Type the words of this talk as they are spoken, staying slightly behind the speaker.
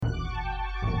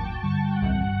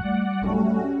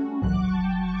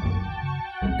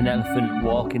An elephant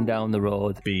walking down the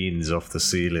road. Beans off the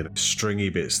ceiling. Stringy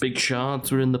bits. Big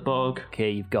shards were in the bog. Okay,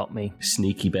 you've got me.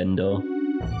 Sneaky Bendor.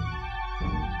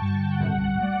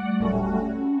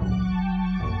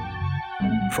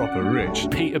 Proper rich.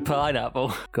 Peter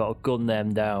Pineapple. Got to gun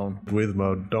them down. With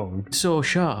my dong. So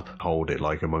sharp. Hold it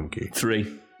like a monkey.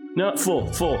 3. No,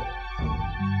 4. 4.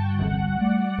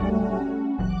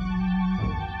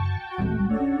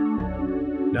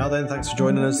 Now then, thanks for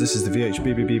joining us. This is the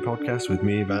VHBBB podcast with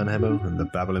me, Van Hemmo, and the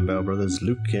Babbling Bell brothers,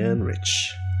 Luke and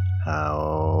Rich.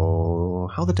 How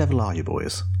the devil are you,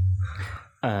 boys?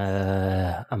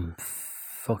 I'm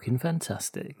fucking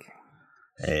fantastic.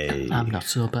 Hey. I'm not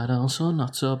so bad also,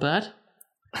 not so bad.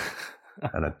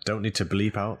 And I don't need to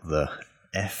bleep out the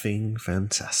effing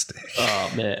fantastic.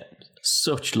 Oh, mate.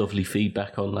 Such lovely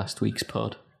feedback on last week's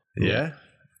pod. Yeah?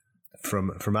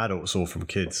 From adults or from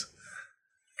kids?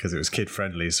 Because it was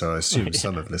kid-friendly, so I assume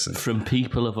some have listened. From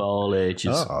people of all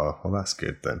ages. Oh, well, that's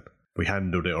good then. We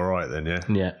handled it all right then, yeah?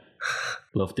 Yeah.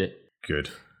 Loved it.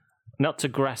 Good. Not to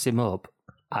grass him up,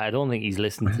 I don't think he's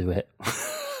listened to it.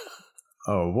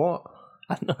 Oh, what?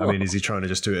 I mean, is he trying to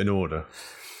just do it in order?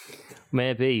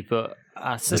 Maybe, but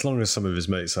I said... As long as some of his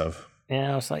mates have.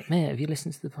 Yeah, I was like, mate, have you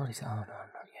listened to the pod? He said, oh, no,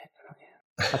 not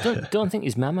yet. I don't think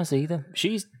his mama's either.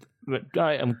 She's...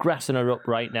 I'm grassing her up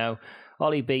right now.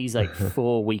 Ollie B's like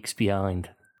 4 weeks behind.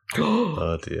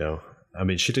 Oh, dear. I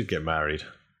mean, she did get married.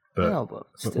 But, no, but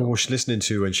still. What was she listening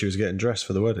to when she was getting dressed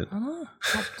for the wedding? I know.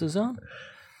 Popped us on.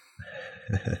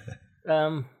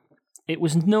 It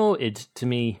was noted to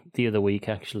me the other week,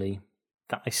 actually,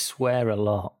 that I swear a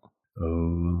lot.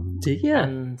 Oh. Did you?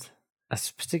 And I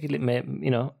particularly,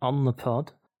 on the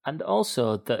pod. And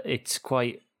also that it's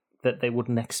quite... that they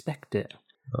wouldn't expect it.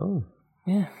 Oh.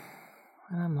 Yeah.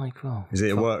 And I'm like, well... Is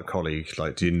it a work colleague?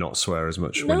 Like, do you not swear as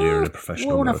much when you're in a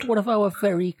professional mode? One of our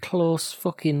very close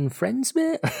fucking friends,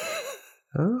 mate.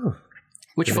 Oh.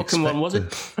 Which fucking one was it?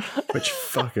 Which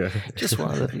fucker? Just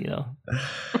one of them,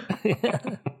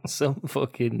 Some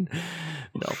fucking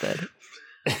knobhead.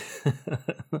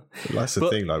 That's the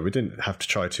thing, like, we didn't have to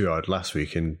try too hard last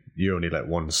week and you only let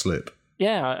one slip.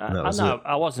 Yeah, I know.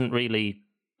 I wasn't really,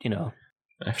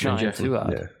 trying too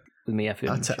hard with me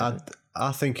effing.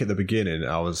 I think at the beginning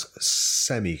I was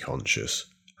semi-conscious,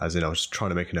 as in I was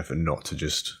trying to make an effort not to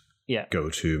just go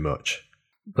too much.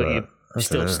 But you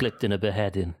still slipped in a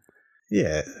beheading.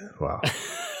 Yeah, well,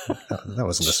 that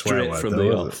wasn't a swear word. From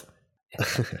the off.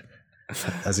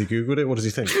 Has he Googled it? What does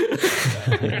he think?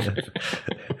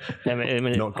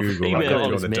 Not Google, I've got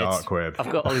it on the dark web.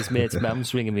 I've got all his mates'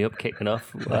 mums ringing me up, kicking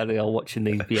off while they're all watching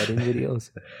these beheading videos.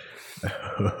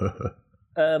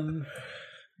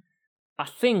 I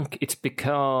think it's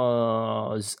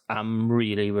because I'm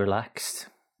really relaxed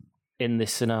in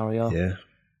this scenario. Yeah.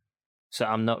 So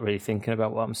I'm not really thinking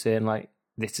about what I'm saying. Like,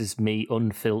 this is me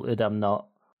unfiltered. I'm not,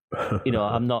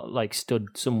 I'm not like stood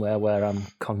somewhere where I'm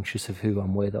conscious of who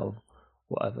I'm with or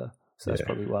whatever. So that's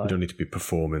probably why. You don't need to be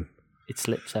performing. It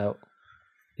slips out.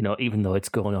 Even though it's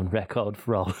going on record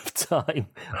for all of time,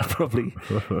 I probably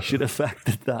should have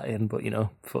factored that in, but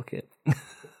fuck it.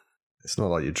 It's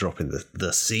not like you're dropping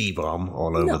the C-bomb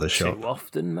all over the shop. Not too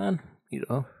often, man.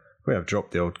 We have dropped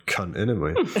the old cunt in, haven't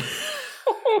we?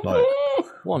 Like,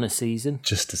 one a season.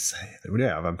 Just to say it.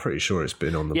 Yeah, I'm pretty sure it's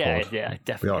been on the pod. Yeah,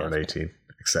 definitely. We are an 18,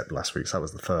 except last week's. That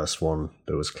was the first one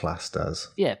that was classed as...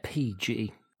 Yeah,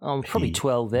 PG. Probably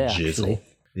 12A, actually.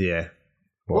 Yeah.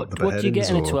 What do you get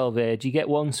in a 12A? Do you get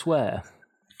one swear?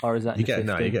 Or is that you get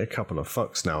a couple of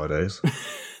fucks nowadays.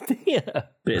 Yeah.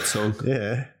 Bit of tongue.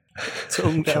 Yeah.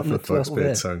 Tongue down couple the of fucks, 12A. bit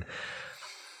of tongue.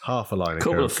 Half a line of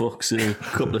couple of fucks and a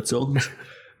couple of tongues.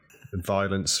 And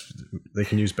violence. They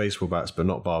can use baseball bats, but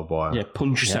not barbed wire. Yeah,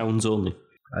 punch sounds only.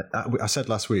 I said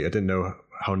last week I didn't know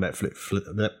how Netflix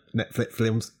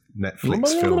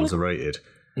films are rated.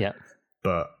 Yeah.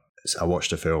 But I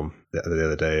watched a film the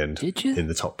other day, and Did you? In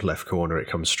the top left corner it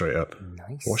comes straight up.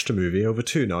 Nice. Watched a movie over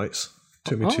 2 nights.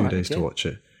 Took me 2 days to watch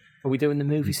it. Are we doing the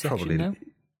movie section now?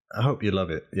 I hope you love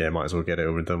it. Yeah, might as well get it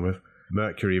over and done with.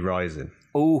 Mercury Rising.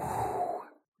 Oh,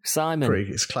 Simon.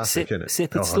 It's classic, isn't it?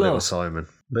 Sip it slow. Little Simon.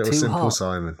 Little Too simple hot.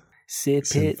 Simon. Sip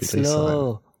it Simply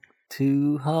slow.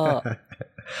 Too hot.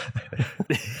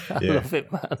 I love it,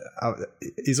 man.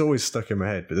 He's always stuck in my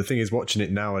head. But the thing is, watching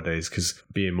it nowadays, because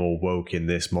being more woke in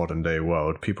this modern day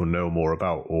world, people know more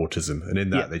about autism. And in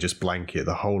that, they just blanket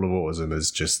the whole of autism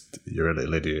as just, you're a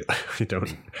little idiot. You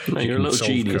don't... You're a little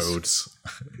genius. Codes.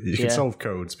 You can solve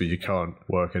codes, but you can't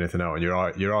work anything out. And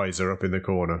your eyes are up in the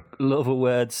corner. Love a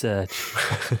word search.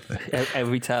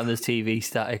 Every time there's TV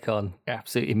static on,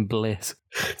 absolute in bliss.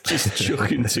 Just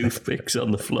chucking toothpicks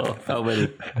on the floor. How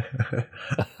many?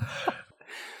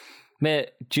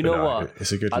 Mate, do you know what?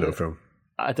 It's a good little film.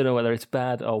 I don't know whether it's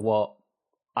bad or what.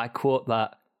 I quote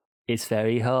that, it's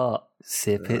very hot,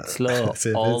 sip it slow,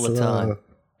 all the time.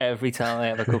 Every time I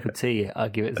have a cup of tea, I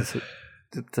give it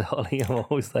to Holly. I'm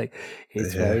always like,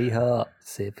 it's very hot,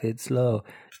 sip it slow.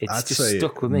 It's just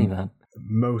stuck with me, man.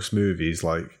 Most movies,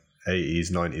 like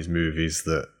 80s, 90s movies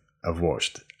that I've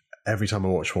watched, every time I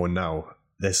watch one now,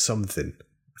 there's something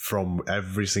from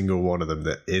every single one of them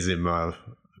that is in my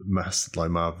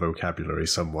vocabulary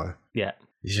somewhere. Yeah.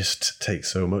 You just take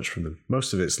so much from them.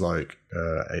 Most of it's like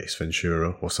Ace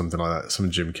Ventura or something like that, some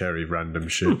Jim Carrey random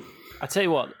shit. I tell you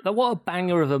what a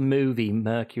banger of a movie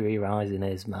Mercury Rising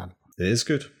is, man. It is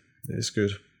good.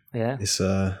 Yeah. It's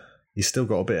he's still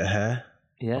got a bit of hair.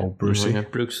 Yeah. Old Brucey. Yeah,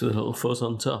 Brooks with a little fuzz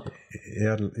on top.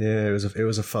 It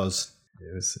was a fuzz.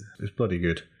 It was bloody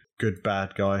good. Good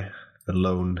bad guy, the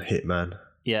lone hitman.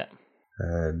 Yeah.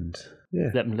 And yeah.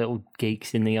 Them little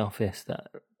geeks in the office that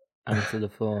answer the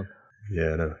phone.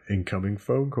 Yeah, no, incoming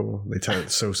phone call. They tell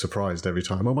it so surprised every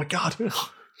time. Oh my God.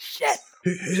 Shit.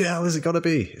 Who the hell is it going to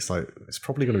be? It's like, it's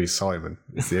probably going to be Simon.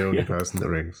 It's the only person that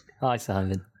rings. Hi,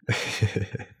 Simon.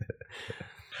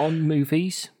 On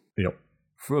movies. Yep.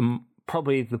 From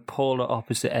probably the polar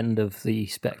opposite end of the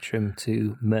spectrum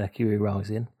to Mercury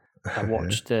Rising, I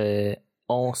watched an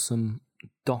awesome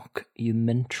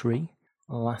documentary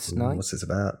last night. What's it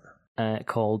about?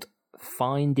 Called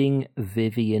Finding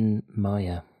Vivian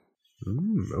Maier.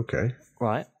 Okay.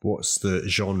 Right. What's the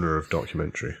genre of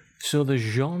documentary? So the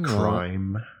genre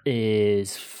Crime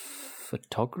is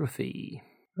photography.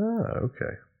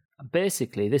 Okay.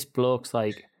 Basically, this bloke's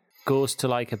like goes to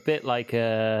like a bit like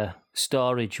a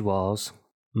Storage Wars,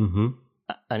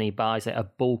 and he buys like a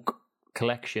bulk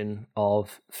collection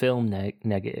of film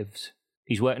negatives.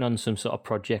 He's working on some sort of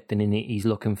project, and he's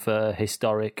looking for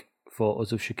historic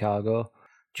photos of Chicago.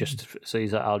 So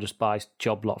he's like, I'll just buy a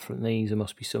job lot from these. There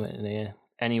must be something in here.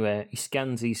 Anyway, he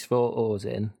scans these photos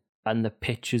in, and the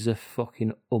pictures are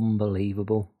fucking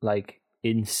unbelievable. Like,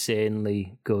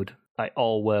 insanely good. Like,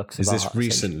 all works of art. Is this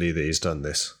recently that he's done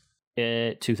this?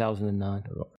 2009.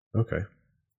 Okay.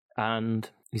 And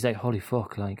he's like, holy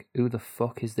fuck, like, who the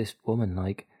fuck is this woman?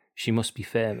 Like, she must be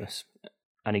famous.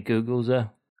 And he Googles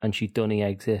her, and she doesn't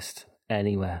exist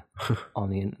anywhere on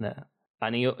the internet.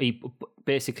 And he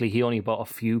basically, he only bought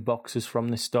a few boxes from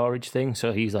this storage thing.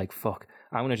 So he's like, fuck,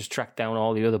 I'm going to just track down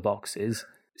all the other boxes,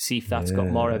 see if that's got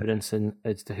more evidence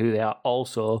as to who they are.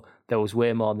 Also, there was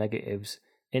way more negatives.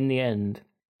 In the end,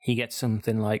 he gets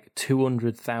something like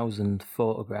 200,000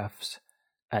 photographs.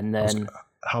 And then...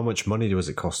 How much money was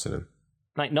it costing him?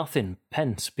 Like nothing,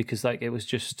 pence, because like it was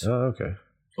just... Oh, okay.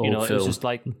 It was just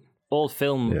like old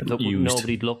film that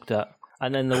nobody'd looked at.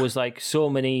 And then there was like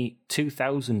so many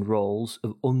 2,000 rolls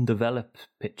of undeveloped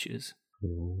pictures.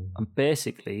 And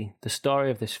basically, the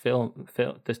story of this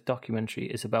this documentary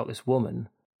is about this woman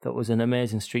that was an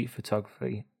amazing street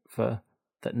photographer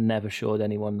that never showed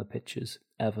anyone the pictures,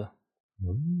 ever.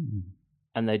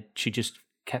 And she just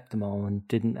kept them all and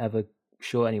didn't ever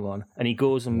show anyone. And he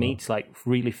goes and meets like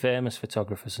really famous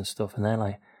photographers and stuff, and they're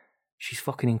like, she's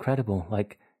fucking incredible.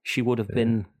 Like, she would have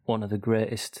been one of the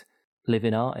greatest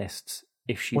living artists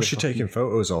if she... What's she taking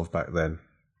photos of back then?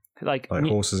 Like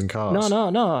horses and cars?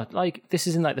 No. Like, this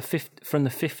is in like from the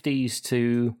 50s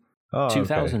to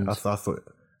 2000s. Okay.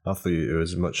 I thought it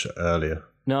was much earlier.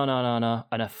 No.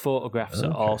 And her photographs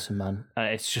are awesome, man.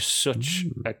 And it's just such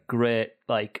a great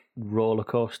like roller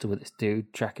coaster with this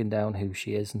dude tracking down who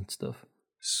she is and stuff.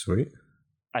 Sweet.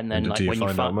 And then, like, do you when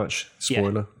find out much?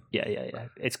 Spoiler. Yeah.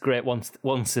 It's great once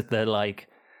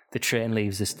the train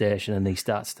leaves the station and he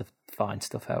starts to find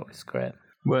stuff out. It's great.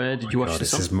 Where did you watch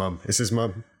this? It's his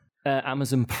mum.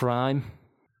 Amazon Prime.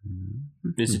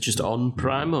 Is it just on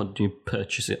Prime, or do you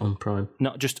purchase it on Prime?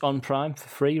 Not just on Prime, for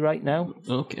free right now.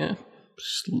 Okay.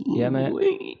 Yeah,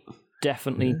 mate.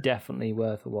 Definitely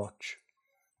worth a watch.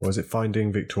 Was it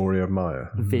Finding Victoria Maier?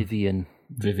 Vivian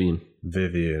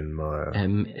Maier.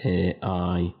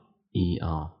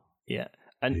 Maier. Yeah.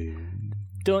 And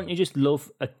don't you just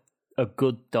love a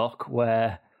good doc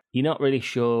where you're not really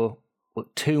sure,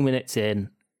 but 2 minutes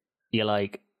in, you're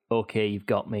like, okay, you've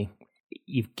got me.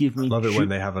 You've given me... I love it when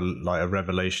they have a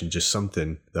revelation, just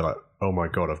something. They're like, oh my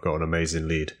God, I've got an amazing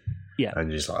lead. Yeah. And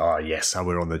you're just like, oh yes,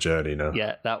 we're on the journey now.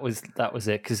 Yeah, that was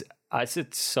it. Because I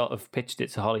sort of pitched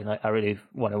it to Holly, like, I really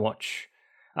want to watch...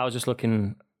 I was just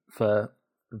looking for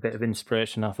a bit of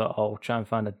inspiration. I thought, I'll try and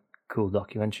find a cool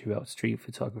documentary about street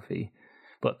photography.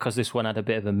 But because this one had a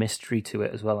bit of a mystery to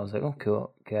it as well, I was like, oh,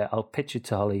 cool. Okay, I'll pitch it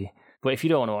to Holly. But if you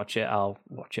don't want to watch it, I'll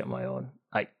watch it on my own.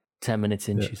 Like 10 minutes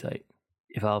in, she's like,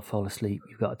 if I'll fall asleep,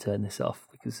 you've got to turn this off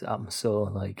because I'm so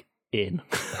like in.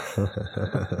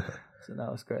 So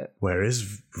that was great. Where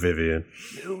is Vivian?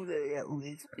 Who the hell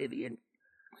is Vivian?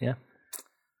 Yeah.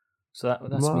 So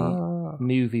that's me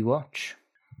movie watch.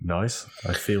 Nice.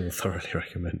 I feel thoroughly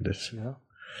recommended. Yeah.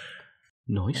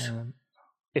 Nice.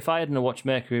 If I hadn't watched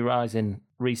Mercury Rising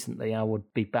recently, I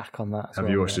would be back on that. Have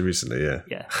you watched it recently? Yeah.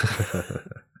 Yeah.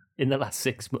 In the last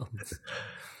 6 months.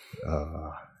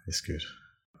 It's good.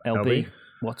 LB,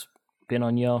 what's been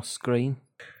on your screen?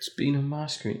 It's been on my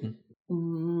screen.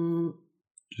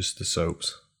 Just the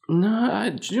soaps. No,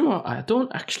 do you know what? I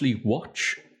don't actually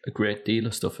watch a great deal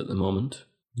of stuff at the moment.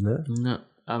 No.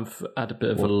 I've had a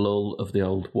bit of a lull of the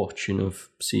old watching of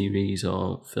series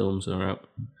or films that are out.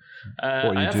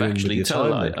 What are you doing with your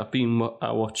time?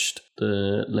 I watched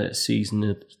the latest season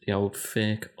of the old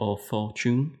Fake or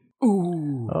Fortune.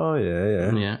 Ooh. Oh,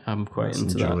 yeah. Yeah, I'm quite That's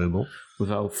into enjoyable. that.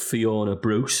 With our Fiona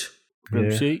Bruce.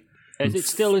 Brucey. Yeah. Is it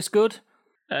still as good?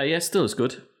 Yeah, still as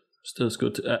good. Still as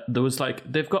good. There was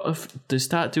they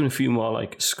started doing a few more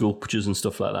like sculptures and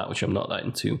stuff like that, which I'm not that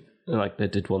into. Like they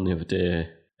did one the other day.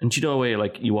 And do you know where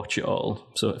like you watch it all?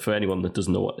 So for anyone that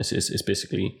doesn't know what this is, it's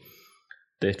basically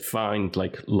they find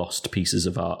like lost pieces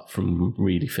of art from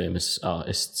really famous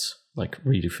artists, like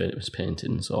really famous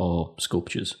paintings or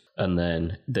sculptures, and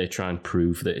then they try and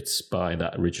prove that it's by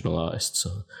that original artist.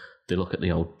 So they look at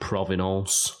the old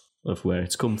provenance of where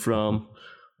it's come from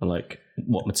and like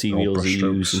what materials he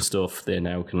used and stuff. They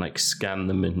now can like scan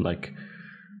them in like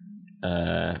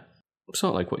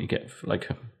sort of like what you get for, like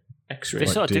X-ray.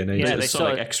 Like DNA they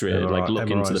sort of like X-ray, MRI, like look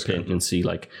into the scan. painting and see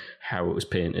like how it was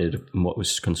painted and what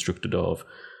was constructed of.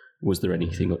 Was there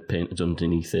anything painted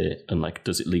underneath it, and like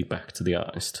does it lead back to the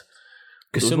artist?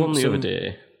 Because the other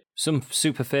day, some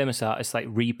super famous artists like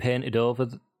repainted over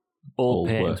old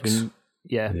paintings. Works.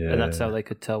 And that's how they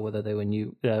could tell whether they were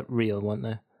real, weren't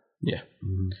they? Yeah.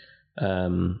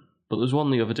 But there was one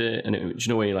the other day, and do you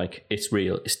know where like it's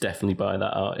real? It's definitely by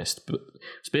that artist. But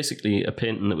it's basically a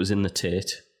painting that was in the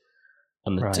Tate.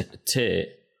 And the Tate,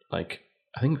 like,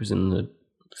 I think it was in the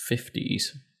 50s,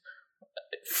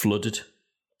 flooded.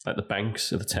 Like the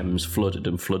banks of the Thames flooded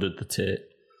the Tate.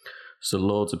 So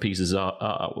loads of pieces of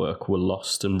artwork were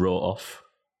lost and wrote off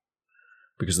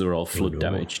because they were all flood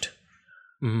damaged.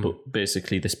 Mm. But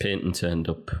basically this painting turned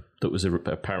up that was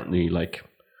apparently like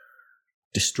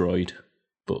destroyed,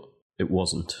 but it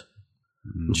wasn't.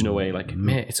 Do you know where like,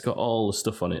 mate, it's got all the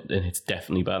stuff on it and it's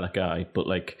definitely by that guy, but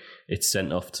like it's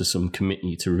sent off to some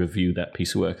committee to review that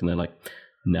piece of work and they're like,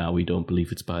 no, we don't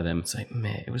believe it's by them. It's like,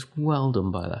 mate, it was well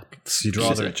done by that. So you'd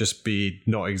rather it just be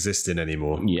not existing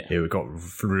anymore. Yeah. It got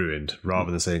ruined rather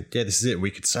than saying, yeah, this is it,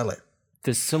 we could sell it.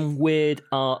 There's some weird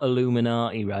art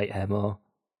Illuminati, right, Hemo,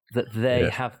 that they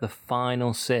have the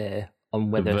final say on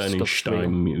whether stuff's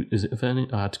real. Is it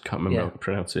Vernon? I can't remember how to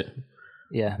pronounce it.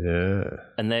 Yeah.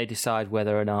 And they decide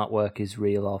whether an artwork is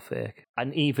real or fake.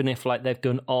 And even if like they've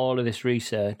done all of this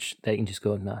research, they can just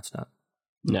go, no, it's not.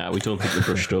 No, we don't think the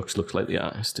brushstrokes look like the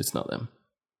artist. It's not them.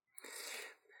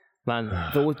 Man,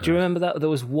 do you remember that? There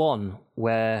was one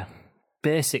where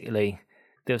basically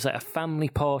there was like a family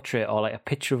portrait or like a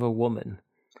picture of a woman.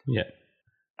 Yeah.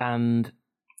 And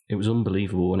it was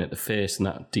unbelievable, wasn't it? The face and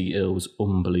that detail was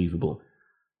unbelievable.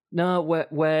 No,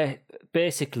 where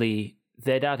basically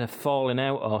they'd had a falling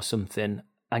out or something,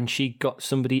 and she got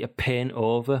somebody to paint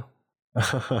over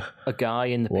a guy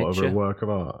in the picture. Whatever a work of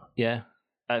art. Yeah,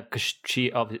 because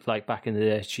she obviously, like back in the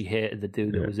day, she hated the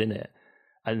dude that was in it,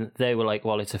 and they were like,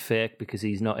 "Well, it's a fake because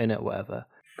he's not in it, whatever."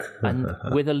 And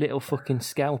with a little fucking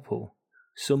scalpel,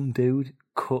 some dude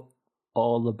cut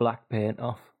all the black paint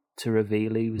off to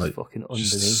reveal he was like, fucking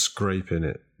underneath, just scraping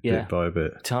it. Bit by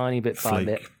bit, tiny bit by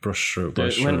bit, brushstroke.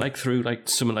 They went like through like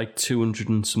something like 200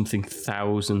 and something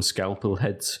thousand scalpel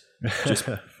heads, just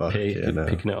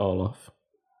picking it all off.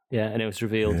 Yeah, and it was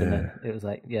revealed, and then it was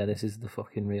like, yeah, this is the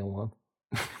fucking real one.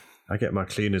 I get my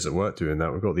cleaners at work doing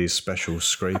that. We've got these special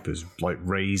scrapers, like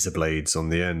razor blades on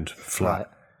the end, flat,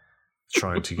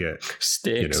 trying to get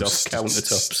steaks off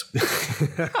countertops.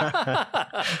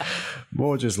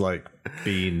 More just like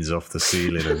beans off the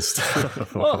ceiling and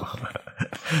stuff.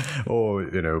 Or,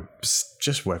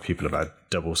 just where people have had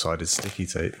double-sided sticky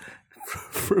tape.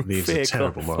 Leaves a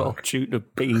terrible mark. Fortune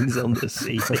of beans on the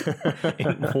ceiling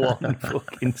in one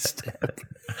fucking step.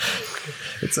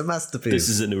 It's a masterpiece. This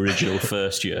is an original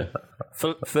first year.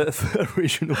 For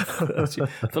original first year.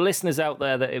 For listeners out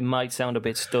there that it might sound a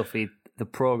bit stuffy, the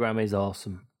program is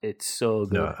awesome. It's so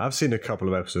good. No, I've seen a couple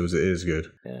of episodes. It is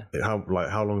good. Yeah.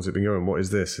 How long has it been going? What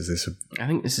is this? Is this? I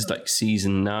think this is like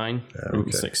season 9. I think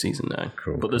it's like season 9.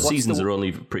 Cool. But the seasons are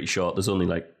only pretty short. There's only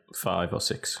like 5 or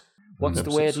 6. What's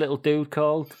the weird little dude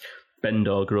called?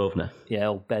 Bendor Grosvenor. Yeah,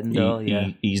 old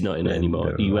Bendor, He's not in it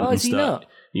anymore. He went is he not?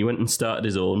 He went and started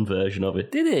his own version of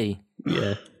it. Did he?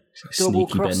 Yeah. Double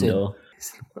Sneaky crossing. Bendor.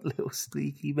 Little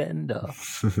sneaky Bendor.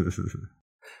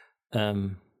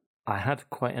 I had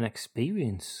quite an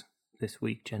experience this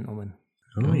week, gentlemen.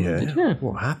 Oh, yeah. Did you?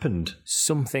 What happened?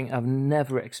 Something I've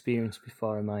never experienced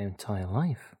before in my entire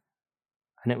life.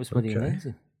 And it was pretty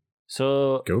amazing.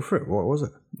 So... Go for it. What was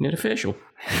it? You had a facial?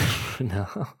 No.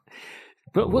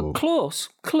 But we're close.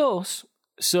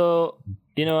 So,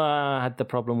 you know, I had the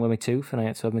problem with my tooth and I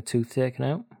had to have my tooth taken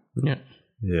out. Yeah.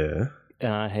 Yeah.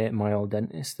 And I hate my old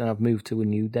dentist and I've moved to a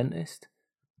new dentist.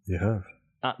 You have.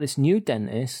 At this new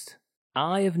dentist,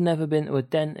 I have never been to a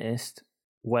dentist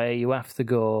where you have to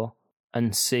go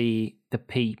and see the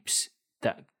peeps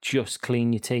that just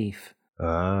clean your teeth.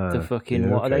 The fucking,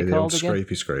 what are they called again?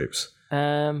 Scrapey scrapes.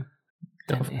 Dentist.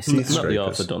 Not the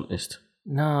orthodontist.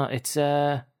 No, it's,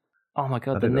 oh my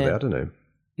God. I didn't know they had a name.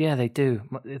 Yeah, they do.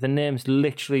 The name's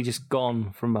literally just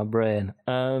gone from my brain.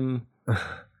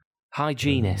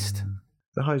 Hygienist.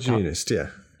 The hygienist, yeah.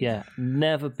 Yeah,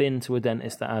 never been to a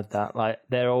dentist that had that. Like,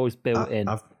 they're always built in.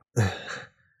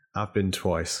 I've been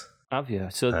twice. Have you?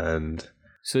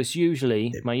 So it's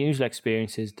usually, my usual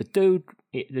experience is the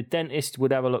dentist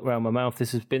would have a look around my mouth.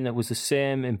 That was the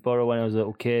same in Borough when I was a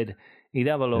little kid. He'd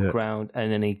have a look around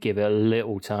and then he'd give it a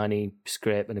little tiny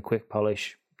scrape and a quick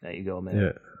polish. There you go, mate.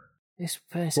 Yeah. This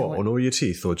person on all your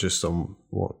teeth or just on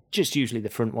what? Just usually the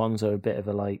front ones are a bit of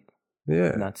a like.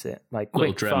 Yeah. And that's it. Like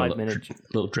quick 5 minutes.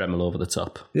 Little Dremel over the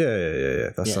top. Yeah.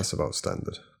 That's about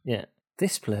standard. Yeah.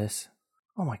 This place,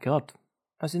 oh my God.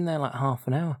 I was in there like half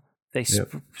an hour. They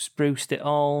spruced it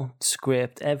all,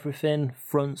 scraped everything,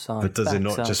 front side. But does it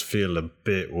not side. just feel a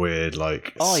bit weird,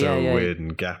 like weird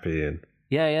and gappy and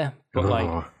Yeah.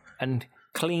 But and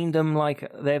cleaned them like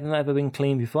they've never been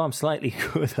cleaned before. I'm slightly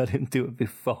good. I didn't do it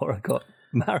before I got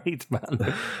married,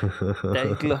 man.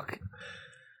 They look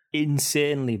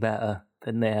insanely better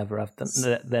than they ever have done.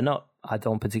 They're not, I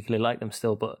don't particularly like them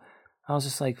still, but I was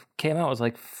just like, came out, I was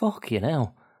like, fucking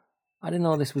hell. I didn't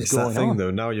know this was going on. It's that thing, though.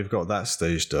 Now you've got that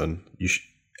stage done.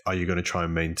 Are you going to try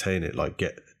and maintain it? Like,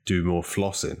 do more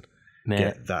flossing? Mate,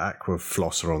 get that aqua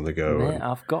flosser on the go. Mate,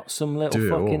 I've got some little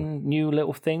fucking new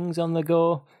little things on the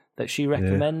go that she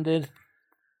recommended.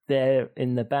 They're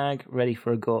in the bag, ready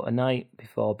for a go tonight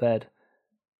before bed.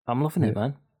 I'm loving it,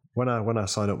 man. When I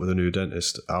sign up with a new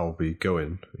dentist, I'll be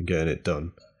going and getting it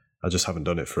done. I just haven't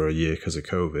done it for a year because of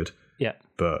COVID. Yeah.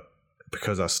 But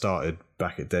because I started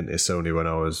back at dentists only when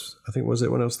I was, I think, was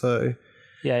it when I was 30?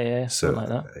 Yeah, so, something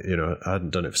like that. You know, I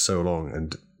hadn't done it for so long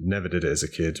and never did it as a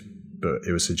kid, but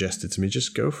it was suggested to me,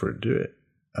 just go for it, do it.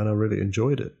 And I really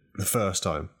enjoyed it the first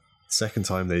time. Second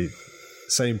time,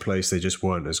 same place, they just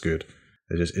weren't as good.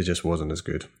 It just wasn't as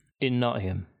good. In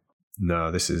Nottingham?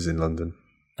 No, this is in London.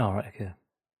 Oh, right, okay.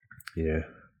 Yeah.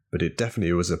 But it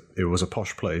definitely was a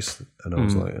posh place, and I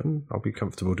was like, I'll be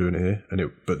comfortable doing it here. And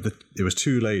it was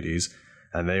two ladies,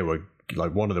 and they were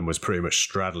like, one of them was pretty much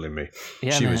straddling me.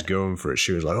 Yeah, she was going for it.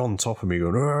 She was like on top of me,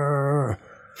 going.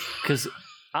 Because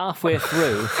halfway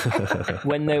through,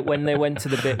 when they went to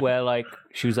the bit where like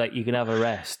she was like, "You can have a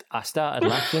rest," I started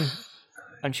laughing,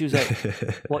 and she was like,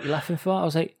 "What are you laughing for?" I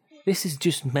was like, "This is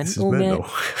just mental, mate."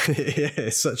 Yeah,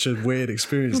 it's such a weird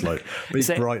experience. Like big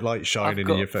bright light shining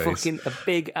in your face. Fucking a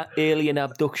big alien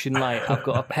abduction light. I've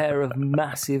got a pair of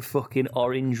massive fucking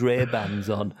orange Ray-Bans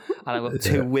on, and I've got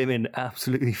two women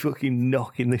absolutely fucking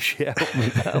knocking the shit out of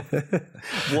me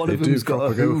now. One of them's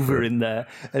got a Hoover in there,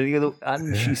 and the other,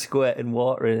 and she's squirting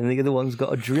water in, and the other one's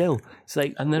got a drill. It's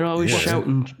like, and they're always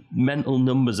shouting mental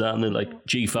numbers, aren't they? Like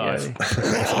G5.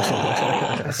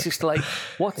 Yeah. It's just like,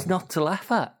 what's not to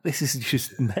laugh at? This is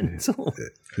just mental.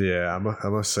 Yeah, I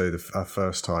must say, the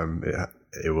first time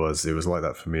it was like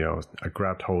that for me. I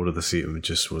grabbed hold of the seat and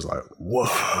just was like,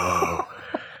 whoa,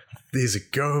 these are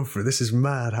going for it. This is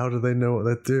mad. How do they know what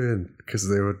they're doing? Because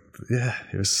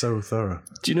it was so thorough.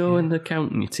 Do you know when they're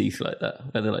counting your teeth like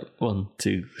that? Where they're like, 1,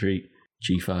 2, 3,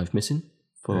 G5 missing,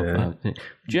 4, 5. Do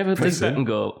you ever think back and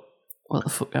go, what the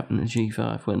fuck happened to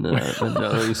G5 when they're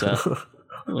loose that?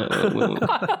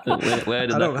 Where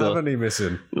did I don't have any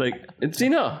missing. Like, do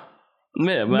you know?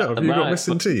 Mate, have you got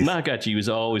missing teeth? Mark actually was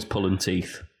always pulling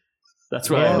teeth. That's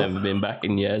why I've never been back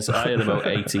in years. I had about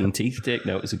 18 teeth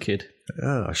taken out as a kid.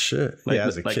 Oh, shit.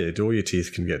 As a kid, all your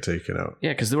teeth can get taken out.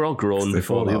 Yeah, because they were all grown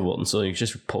before the other one, so you're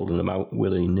just pulling them out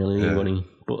willy-nilly.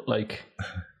 But, like,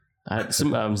 I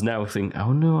sometimes now think,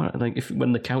 oh, no, like,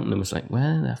 when they're counting them, it's like,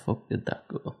 where the fuck did that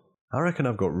go? I reckon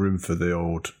I've got room for the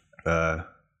old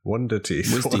Wonder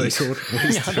teeth. Whiz What are they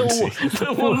teeth. called?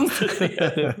 The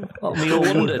wonder Oh, me the old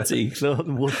wonder teeth. The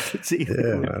wonder teeth.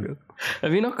 Yeah, man.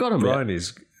 Have you not got them yet?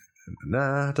 Bryony's.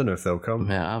 Nah, I don't know if they'll come.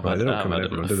 Yeah, I've Right, had, they don't I've come in had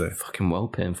everyone, them. do they? Fucking well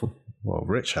painful. Well,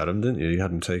 Rich had them, didn't you? You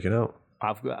had them taken out.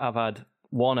 I've had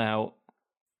one out,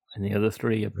 and the other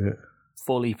three are Yeah.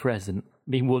 fully present.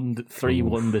 Three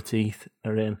wonder teeth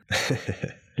are in.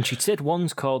 And she said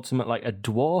one's called something like a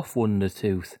dwarf wonder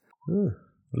tooth, A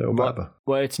little blabber.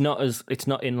 where it's not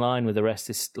in line with the rest.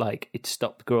 It's like it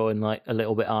stopped growing like a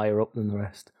little bit higher up than the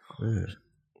rest. Yeah.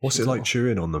 What's it like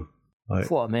chewing on them?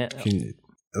 Like, What, mate?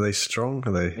 are they strong?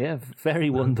 Are they? Yeah, very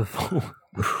wonderful.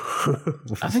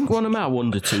 I think one of my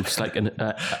wonder tooths like an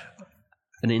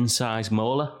incised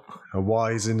molar. A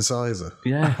wise incisor.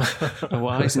 Yeah, a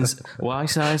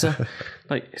Y-sizer.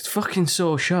 Like, it's fucking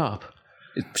so sharp.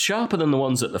 It's sharper than the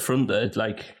ones at the front that are,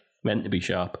 like, meant to be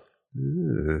sharp.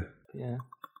 Ooh. Yeah.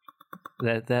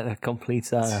 That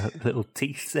completes our little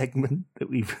teeth segment that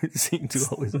we seem to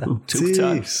always have. Tooth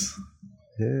time. Teeth.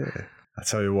 Yeah. I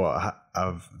tell you what,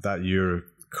 that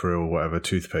Eurocryl whatever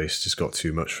toothpaste just got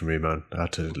too much for me, man. I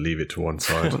had to leave it to one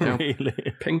side.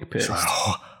 Really? Pink paste.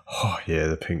 Oh, yeah,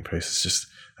 the pink paste is just...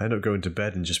 I end up going to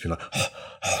bed and just being like...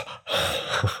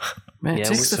 Man, Yeah, it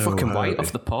takes the so fucking white heavy.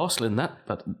 off the porcelain. That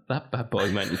bad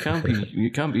boy, man. You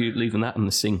can't be leaving that in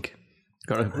the sink.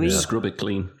 Got to scrub it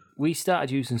clean. We started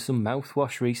using some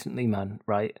mouthwash recently, man,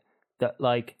 right? That,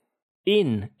 like,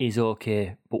 in is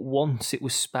okay, but once it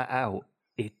was spat out,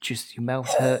 it just, your mouth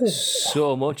hurts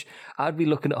so much. I'd be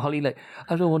looking at Holly like,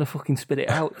 I don't want to fucking spit it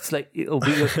out. It's like, it'll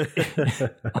be like,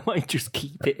 I might just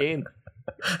keep it in.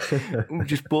 We're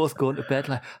just both going to bed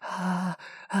like,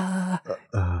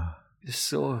 It's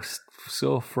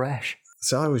so fresh.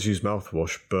 So I always use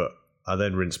mouthwash, but I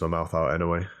then rinse my mouth out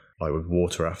anyway, like with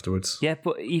water afterwards. Yeah,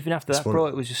 but even after that, one- bro,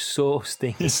 it was just so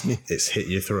stinky. It's hit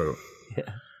your throat. Yeah.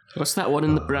 What's that one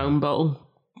in the brown bottle?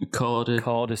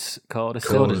 Cordicil.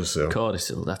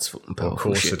 Cordysil. That's fucking Of powerful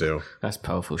course shit. I do. That's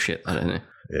powerful shit, that, isn't it?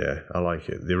 Yeah, I like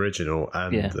it. The original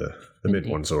and Yeah, the mid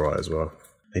one's alright as well.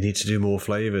 They need to do more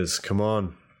flavours. Come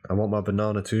on. I want my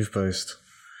banana toothpaste.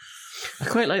 I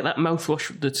quite like that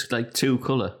mouthwash that's like two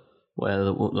colour, where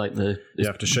You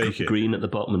have to shake it. green at the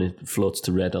bottom and it floats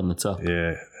to red on the top.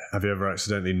 Yeah. Have you ever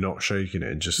accidentally not shaken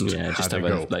it and just Yeah, just had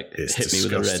have a a, go? like, It's hit me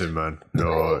with a red. disgusting, man.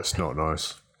 No, it's not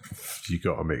nice. You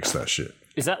got to mix that shit.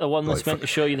 Is that the one that's Like, meant to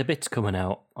show you the bits coming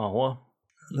out? Oh, what?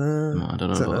 No, I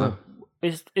don't know about that.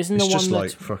 Isn't It's the one just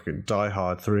like that's... fucking Die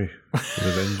Hard 3 with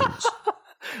a vengeance.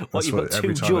 What, you've got two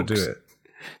every time I do jugs? it.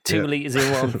 2 Yeah. litres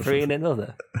in one, 3 in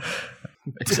another?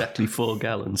 Exactly 4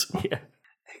 gallons. Yeah,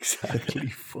 exactly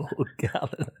 4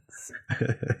 gallons.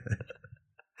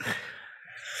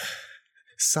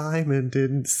 Simon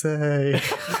didn't say.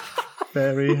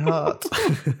 Very hot.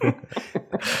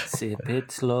 Sip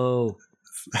it slow.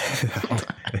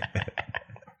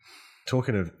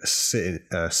 Talking of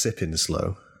sipping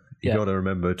slow, you Yeah. got to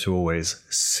remember to always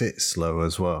sit slow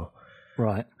as well.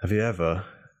 Right. Have you ever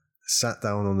sat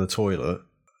down on the toilet,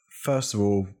 first of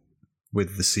all,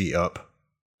 with the seat up,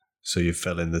 so you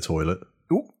fell in the toilet?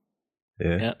 Ooh.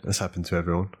 Yeah, Yeah. that's happened to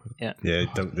everyone. Yeah. Yeah,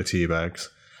 dunk the tea bags.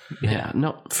 Yeah,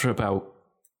 not for about...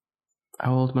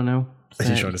 How old am I now? Are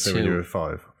you trying to say when you 32. were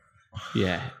 5?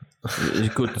 Yeah. It was a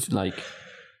good, like...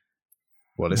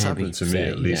 Well, it's Maybe happened to me 30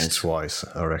 at least years. twice,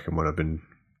 I reckon, when I've been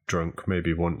drunk,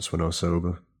 maybe once when I was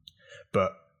sober.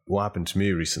 But what happened to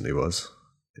me recently was,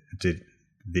 I did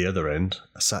the other end,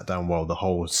 I sat down while the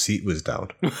whole seat was down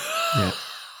Yeah.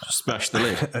 Smash the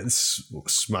lid. and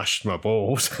smashed my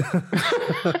balls.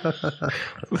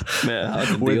 Yeah, I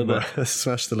did the With other.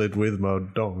 smashed the lid with my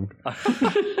dong.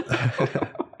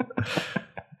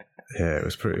 Yeah, it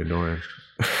was pretty annoying.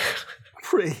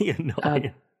 Pretty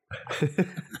annoying.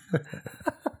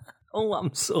 Oh,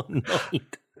 I'm so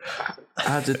annoyed.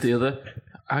 I did the other.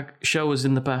 Shell was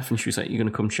in the bath and she was like, "You're going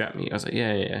to come chat me?" I was like,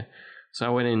 yeah. So I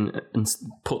went in and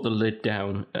put the lid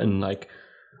down and like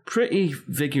pretty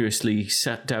vigorously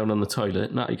sat down on the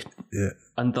toilet. Like, Yeah.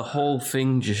 and the whole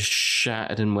thing just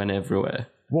shattered and went everywhere.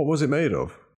 What was it made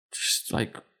of? Just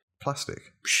like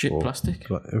Plastic? shit Or- plastic.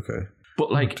 Okay.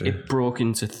 But like dear. it broke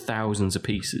into thousands of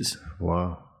pieces.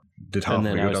 Wow. Did And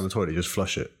then halfway I go was- down the toilet, you just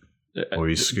flush it? Or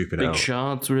you scoop it Big out?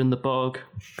 shards were in the bog.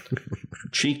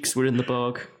 Cheeks were in the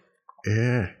bog.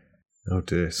 Yeah. Oh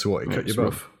dear. So what, it cut It's your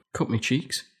rough. Cut me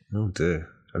cheeks. Oh dear.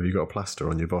 Have you got a plaster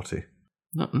on your body?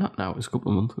 Not now. It was a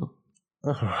couple of months ago.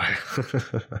 All right.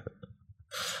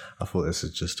 I thought this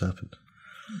had just happened.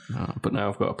 No, but now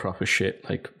I've got a proper shit,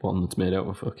 like one that's made out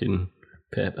of fucking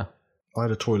paper. I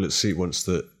had a toilet seat once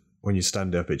that when you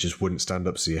stand up, it just wouldn't stand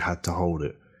up, so you had to hold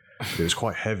it. It was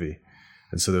quite heavy.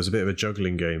 And so there was a bit of a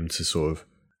juggling game to sort of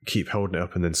keep holding it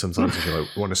up, and then sometimes I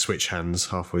like, want to switch hands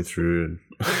halfway through. And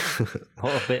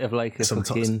what a bit of like a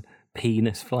fucking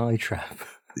penis fly trap.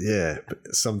 Yeah,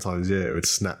 but sometimes it would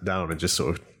snap down and just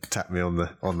sort of tap me on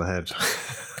the head.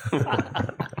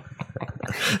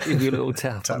 Give you a little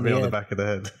tap me on the back of the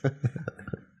head.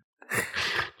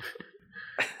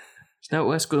 Now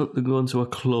let's go into a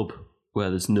club where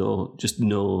there's no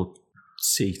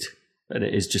seat, and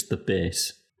it is just the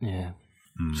bass. Yeah.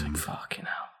 It's like, fucking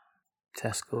hell.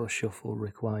 Tesco shuffle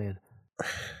required. Do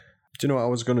you know what I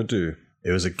was going to do?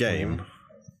 It was a game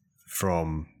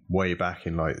from way back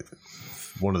in like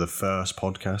one of the first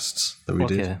podcasts that we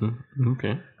did.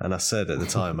 Okay. And I said at the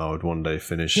time I would one day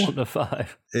finish 1 to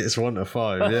 5. It's 1 to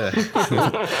 5, yeah.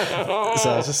 So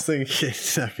I was just thinking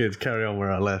I could carry on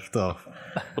where I left off.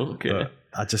 Okay. But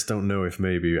I just don't know if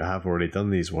maybe I have already done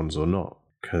these ones or not,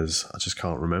 because I just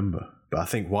can't remember. But I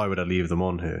think, why would I leave them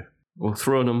on here? Well,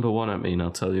 throw number 1 at me and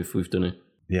I'll tell you if we've done it.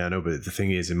 Yeah, I know, but the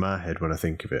thing is, in my head, when I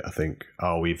think of it, I think,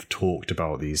 we've talked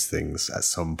about these things at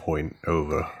some point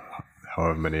over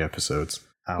however many episodes.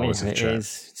 Hours of chat. It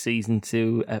is season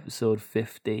 2, episode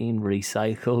 15,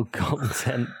 recycled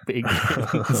content, big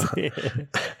guns here.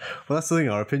 Well, that's the thing,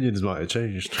 our opinions might have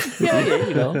changed. Yeah,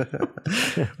 you know.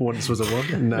 Once was a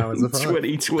 1, and now it's a 5.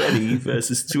 2020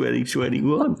 versus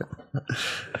 2021.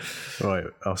 Right,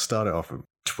 I'll start it off with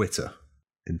Twitter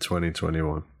in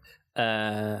 2021.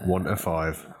 1 to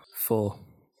 5. 4.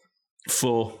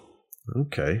 4.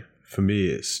 Okay. For me,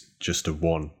 it's just a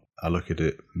 1. I look at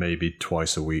it maybe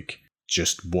twice a week,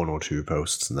 just 1 or 2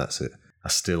 posts, and that's it.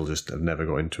 I've never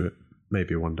got into it.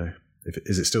 Maybe one day.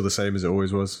 Is it still the same as it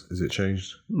always was? Is it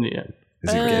changed? Yeah.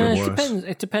 Is it getting worse?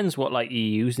 It depends what like you're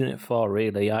using it for,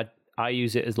 really. I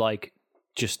use it as like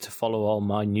just to follow all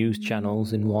my news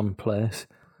channels in one place.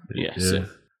 Yeah.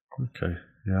 Okay.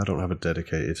 Yeah, I don't have a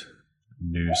dedicated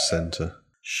news centre.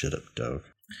 Shut up, dog.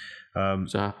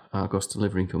 So Argos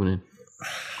delivery coming in.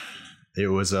 It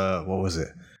was what was it?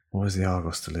 What was the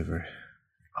Argos delivery?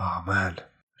 Oh man,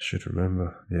 I should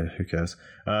remember. Yeah, who cares?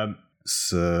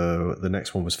 So the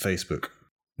next one was Facebook.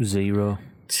 0.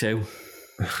 2.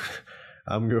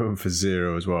 I'm going for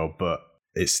 0 as well, but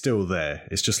it's still there.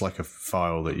 It's just like a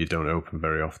file that you don't open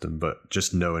very often, but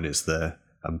just knowing it's there,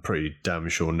 I'm pretty damn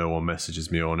sure no one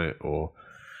messages me on it or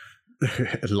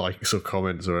likes or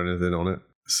comments or anything on it.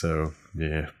 So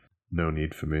yeah, no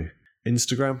need for me.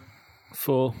 Instagram?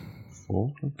 4.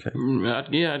 4, okay.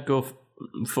 I'd go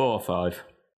 4 or 5.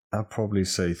 I'd probably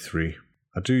say 3.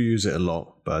 I do use it a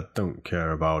lot, but I don't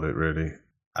care about it really.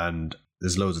 And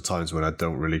there's loads of times when I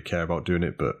don't really care about doing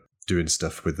it, but doing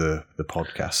stuff with the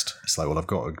podcast, it's like, well, I've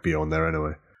got to be on there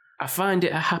anyway. I find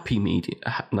it a happy medium,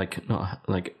 not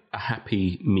like a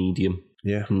happy medium.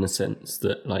 Yeah. In the sense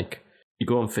that, like, you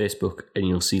go on Facebook and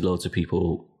you'll see loads of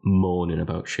people moaning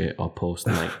about shit or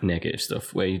posting like negative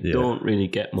stuff, where you don't really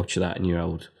get much of that in your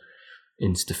old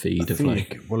Insta feed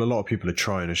well, a lot of people are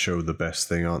trying to show the best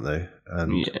thing, aren't they?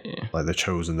 And like they're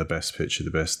choosing the best picture, the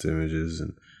best images,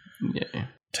 and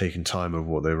taking time of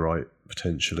what they write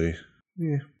potentially.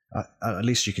 Yeah, at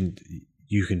least you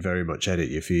can very much edit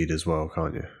your feed as well,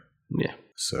 can't you? Yeah.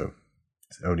 So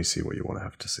only see what you want to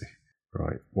have to see.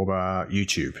 Right. What about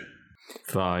YouTube?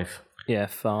 5. Yeah,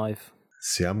 5.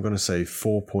 See, I'm going to say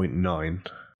 4.9.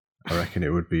 I reckon it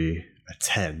would be a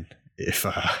 10 if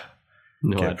I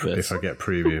get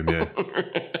premium, yeah.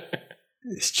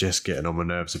 It's just getting on my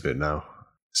nerves a bit now.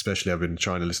 Especially I've been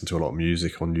trying to listen to a lot of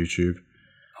music on YouTube.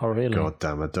 Oh, really? God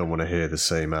damn, I don't want to hear the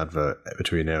same advert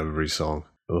between every song.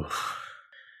 Ugh.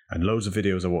 And loads of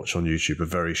videos I watch on YouTube are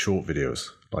very short videos,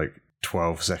 like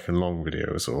 12-second long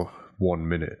videos or 1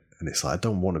 minute. And it's like, I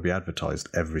don't want to be advertised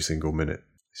every single minute.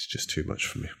 It's just too much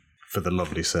for me. For the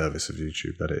lovely service of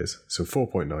YouTube, that is. So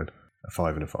 4.9, a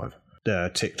 5 and a 5.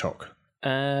 TikTok.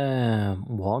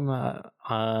 1.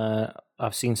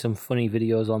 I've seen some funny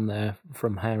videos on there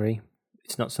from Harry.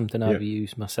 It's not something I've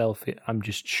used myself. I'm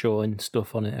just showing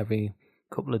stuff on it every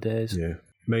couple of days. Yeah.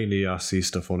 Mainly I see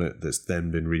stuff on it that's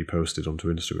then been reposted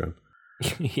onto Instagram.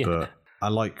 Yeah. But I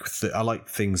like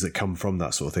things that come from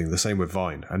that sort of thing. The same with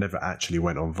Vine. I never actually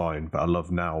went on Vine, but I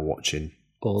love now watching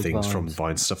Old things Vines. from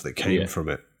Vine, stuff that came from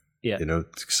it. Yeah. You know,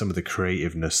 some of the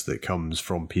creativeness that comes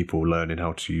from people learning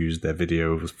how to use their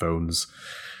video phones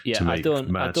to make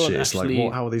mad shit. It's like,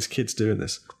 how are these kids doing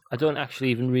this? I don't actually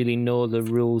even really know the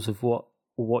rules of what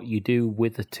you do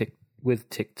with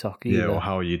TikTok either. Yeah, or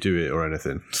how you do it or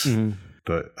anything. Mm-hmm.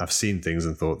 But I've seen things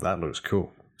and thought, that looks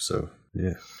cool. So,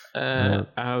 yeah.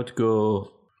 I would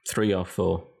go 3 or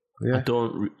 4. Yeah. I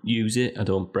don't use it. I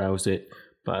don't browse it.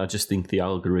 But I just think the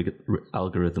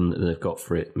algorithm that they've got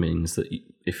for it means that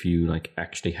if you like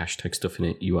actually hashtag stuff in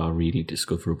it, you are really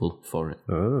discoverable for it.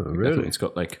 Oh, really? I think it's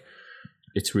got like,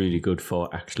 it's really good for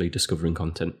actually discovering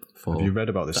content. Have you read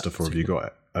about this stuff, or have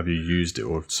you used it,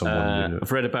 or someone?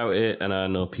 I've read about it, and I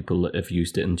know people that have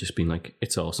used it and just been like,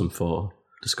 it's awesome for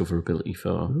discoverability for.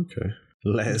 Okay,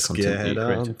 let's get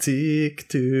on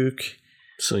TikTok.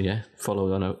 So yeah,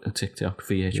 follow on TikTok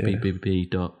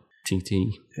vhpbb.tt.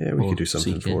 Yeah, we could do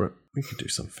something for it. We could do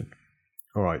something.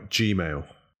 All right, Gmail.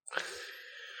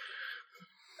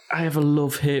 I have a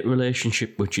love-hate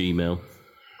relationship with Gmail.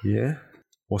 Yeah.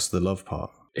 What's the love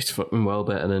part? It's fucking well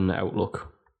better than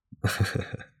Outlook. Okay.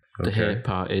 The hate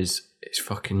part is it's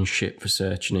fucking shit for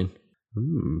searching in.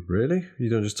 Really? You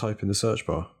don't just type in the search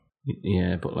bar?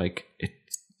 Yeah, but like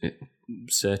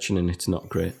searching in, it's not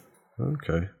great.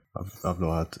 Okay. I've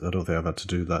not had. I don't think I've had to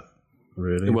do that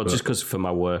really. Well, just because for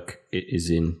my work it is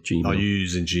in Gmail. Are you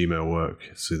using Gmail work?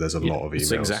 So there's a lot of emails.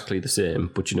 It's exactly the same,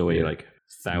 but you know where you're like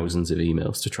thousands of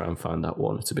emails to try and find that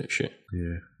one. It's a bit shit.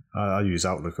 Yeah, I use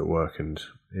Outlook at work, and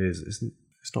it's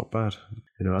not bad.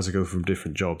 You know, as I go from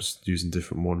different jobs using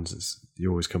different ones, you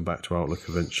always come back to Outlook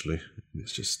eventually.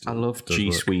 It's just I love G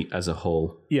Suite as a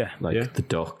whole. Yeah, like the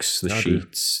docs, the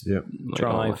sheets, like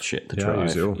Drive, all that shit. The Drive, I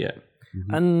use it all. yeah.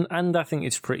 And I think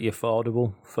it's pretty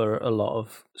affordable for a lot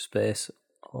of space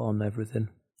on everything.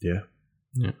 Yeah.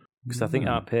 Because I think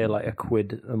I pay like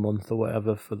 £1 a month or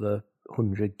whatever for the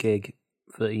 100 gig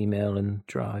for email and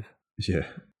Drive. Yeah.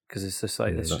 Because it's just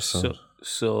like there's just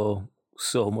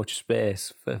so much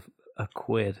space for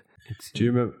 £1. Do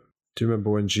you remember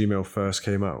when Gmail first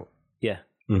came out? Yeah.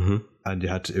 Mm-hmm. And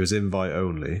it was invite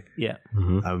only. Yeah.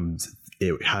 And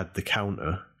it had the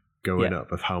counter going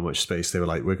up of how much space they were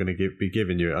like, we're going to be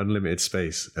giving you unlimited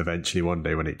space eventually one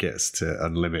day when it gets to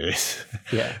unlimited.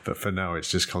 Yeah. But for now,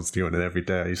 it's just constantly on. And every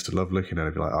day I used to love looking at it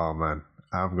and be like, oh man,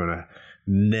 I'm going to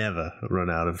never run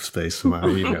out of space for my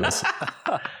emails.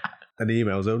 An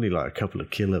email's only like a couple of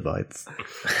kilobytes.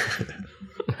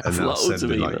 And now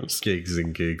sending like gigs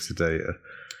and gigs of data.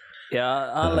 Yeah,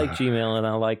 I like Gmail, and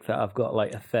I like that I've got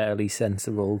like a fairly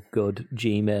sensible, good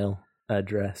Gmail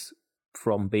address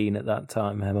from being at that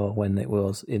time, Emma, when it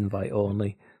was invite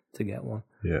only to get one.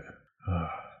 Yeah.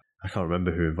 I can't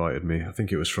remember who invited me. I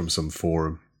think it was from some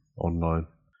forum online.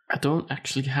 I don't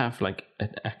actually have like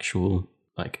an actual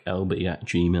like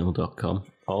lb@gmail.com.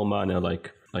 All mine are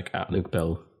like Outlook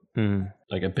Bell.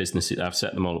 Like a business. I've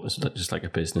set them all up as just like a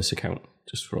business account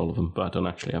just for all of them, but I don't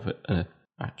actually have it at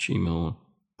Gmail one.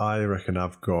 I reckon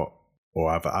I've got, or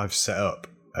I've set up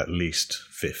at least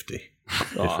 50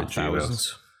 different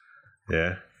Gmails.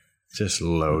 Yeah, just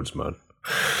loads, man.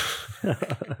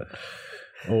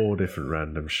 All different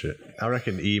random shit. I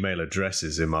reckon email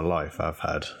addresses in my life I've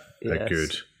had a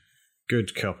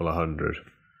good couple of hundred.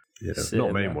 You know,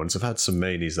 not main ones. I've had some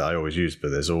mainies that I always use, but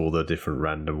there's all the different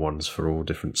random ones for all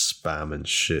different spam and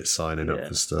shit, signing up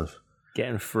for stuff.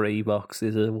 Getting free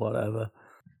boxes or whatever.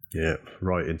 Yeah,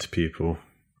 right into people.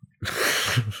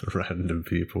 Random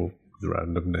people with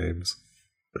random names.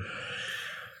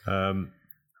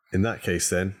 In that case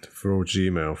then, for all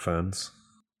Gmail fans,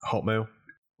 Hotmail,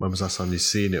 when was the last time you've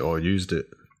seen it or used it?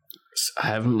 I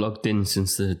haven't logged in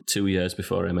since the 2 years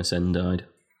before MSN died.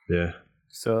 Yeah.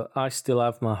 So I still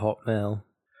have my Hotmail.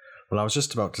 Well, I was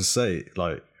just about to say,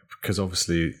 like, because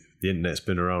obviously the internet's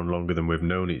been around longer than we've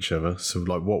known each other. So,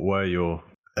 like, what were your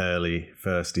early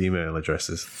first email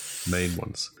addresses, main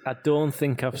ones? I don't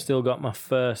think I've still got my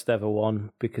first ever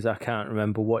one because I can't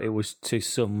remember what it was to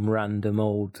some random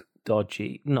old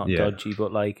dodgy, dodgy,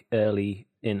 but like early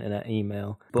internet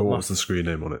email. But what was the screen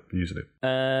name on it, using it?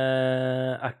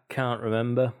 I can't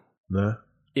remember. No?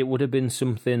 It would have been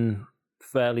something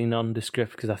fairly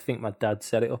nondescript because I think my dad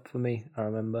set it up for me, I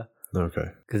remember.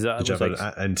 Okay. Did you have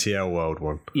an NTL World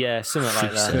one? Yeah, something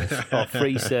like that. Or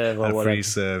FreeServe or whatever.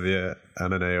 FreeServe, yeah.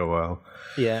 And an AOL.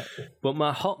 Yeah. But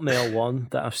my Hotmail one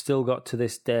that I've still got to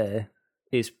this day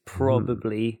is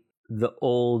probably the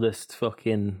oldest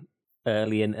fucking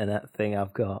early internet thing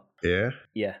I've got. Yeah?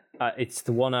 Yeah. It's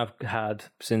the one I've had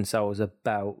since I was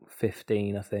about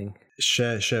 15, I think.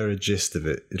 Share a gist of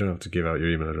it. You don't have to give out your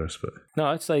email address, but...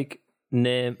 No, it's like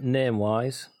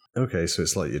name-wise. Okay, so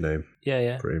it's like your name.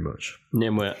 Yeah. Pretty much.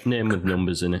 Name with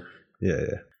numbers in it.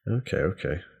 Yeah.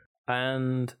 Okay.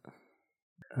 And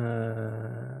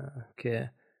okay.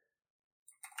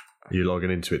 You're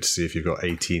logging into it to see if you've got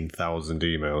 18,000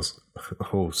 emails.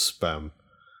 All spam.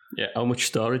 Yeah, how much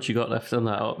storage you got left on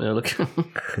that Hotmail account?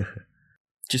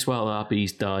 Just while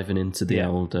RB's diving into the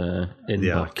old inbox.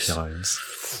 The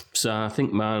archives. So I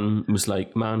think man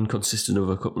consisted of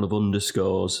a couple of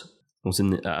underscores. I was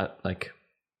in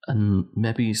and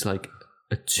maybe he's like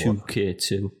a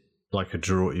 2K2. Like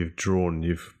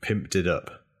you've pimped it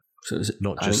up. So it's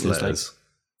not just letters.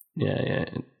 Yeah.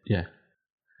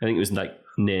 I think it was like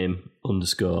name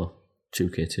 _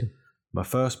 2K2. My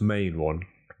first main one,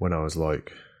 when I was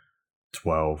like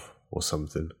 12 or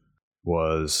something,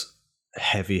 was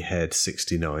Heavy Head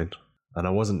 69. And I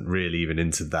wasn't really even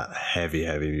into that heavy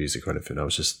music or anything. I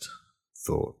was just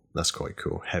thought, that's quite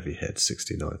cool. Heavy Head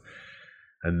 69.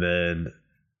 And then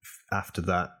after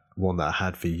that, one that I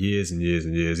had for years and years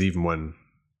and years, even when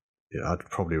when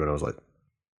I was like,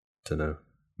 I don't know,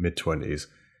 mid-20s,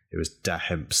 it was Da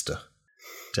Hempster.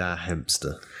 Da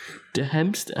Hempster. Da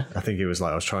Hempster? I think it was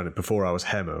like before I was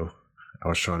Hemo, I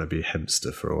was trying to be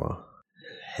Hempster for a while.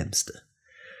 Hempster.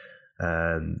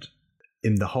 And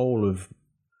in the whole of,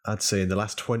 I'd say in the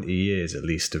last 20 years at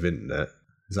least of internet,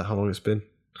 is that how long it's been?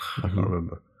 I can't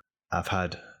remember. I've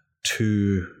had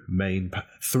three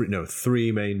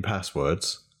main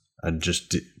passwords and just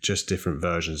different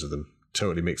versions of them.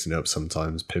 Totally mixing it up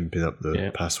sometimes, pimping up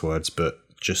the passwords, but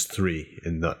just 3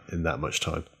 in that much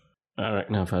time. I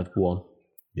reckon I've had 1.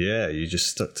 Yeah, you just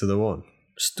stuck to the one.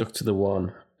 Stuck to the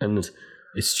one, and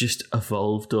it's just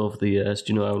evolved over the years.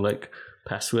 Do you know how like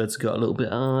passwords got a little bit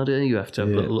harder? You have to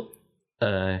have a little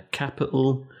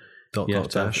capital. You have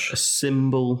to have a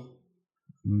symbol.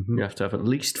 Mm-hmm. You have to have at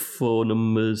least 4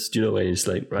 numbers. Do you know what it's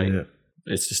like? Right? Yeah.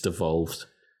 It's just evolved.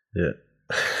 Yeah.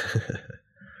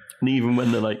 And even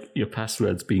when they're like, your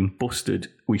password's been busted,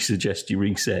 we suggest you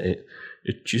reset it.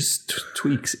 It just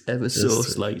tweaks ever so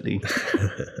slightly.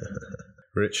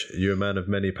 Rich, are you a man of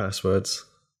many passwords?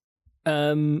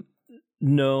 No,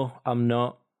 I'm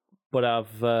not. But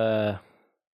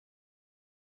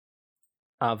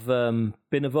I've been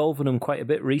evolving them quite a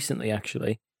bit recently,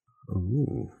 actually.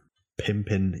 Ooh,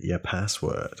 pimping your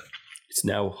password. It's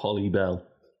now Holly Bell.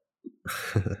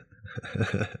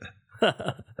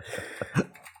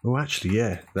 Oh, actually,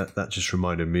 yeah. That just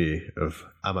reminded me of,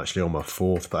 I'm actually on my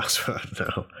 4th password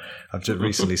now. I've just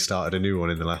recently started a new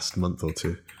one in the last month or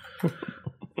 2. And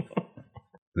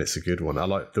it's a good one. I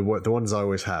like the ones I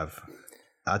always have.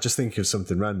 I just think of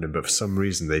something random, but for some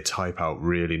reason they type out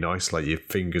really nice, like your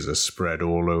fingers are spread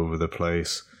all over the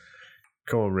place.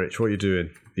 Come on, Rich, what are you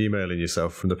doing? Emailing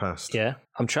yourself from the past? Yeah,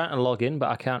 I'm trying to log in, but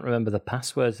I can't remember the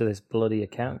password to this bloody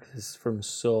account because it's from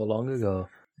so long ago.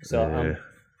 So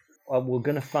we're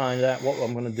going to find out what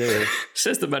I'm going to do.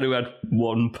 Says the man who had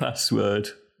 1 password,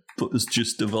 but has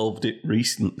just evolved it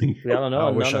recently. Yeah, I don't know.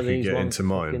 I wish I could get into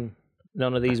mine.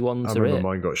 None of these ones I remember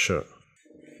mine got shut.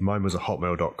 Mine was a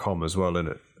hotmail.com as well,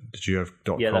 innit? Did you have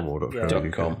 .com or .co? Yeah.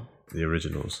 .com. The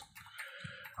originals.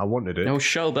 I wanted it. No,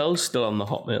 Shell Bell's still on the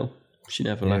Hotmail. She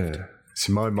never left.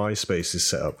 See, my MySpace is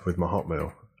set up with my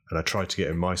Hotmail, and I tried to get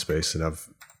in MySpace, and I've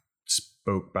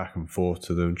spoke back and forth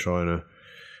to them, trying to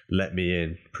let me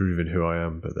in, proving who I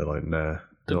am, but they're like, nah.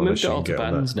 They've moved it all to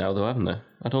bands now, though, haven't they?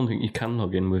 I don't think you can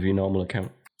log in with your normal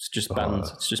account. It's just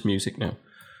bands. It's just music now.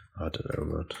 I don't know,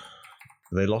 man.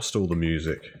 They lost all the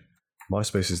music.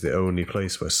 MySpace is the only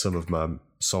place where some of my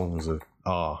songs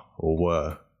are or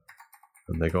were,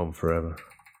 and they're gone forever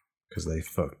because they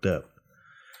fucked up.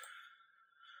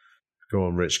 Go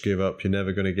on, Rich, give up. You're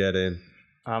never going to get in.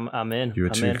 I'm in. You were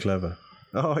too clever.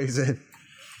 Oh, he's in.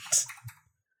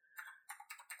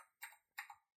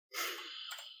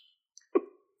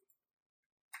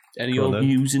 Any old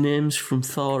usernames from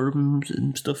forums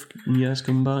and stuff in years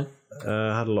gone by?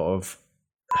 I had a lot of...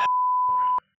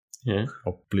 Yeah.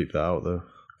 I'll bleep that out, though.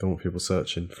 Don't want people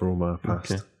searching for all my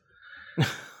past. Okay.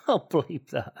 I'll bleep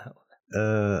that out.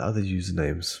 Other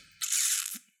usernames.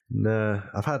 Nah,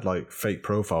 I've had like fake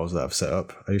profiles that I've set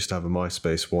up. I used to have a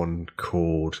MySpace one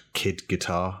called Kid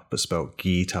Guitar, but spelled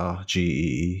guitar,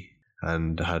 G-E-E,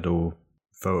 and I had all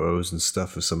photos and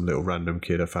stuff of some little random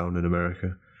kid I found in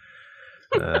America.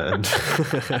 And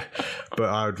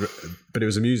but it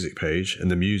was a music page,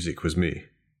 and the music was me.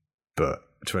 But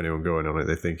to anyone going on it,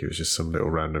 they think it was just some little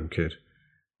random kid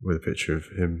with a picture of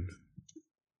him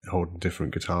holding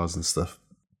different guitars and stuff.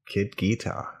 Kid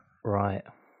Guitar. Right.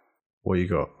 What you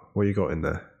got? What you got in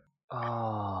there?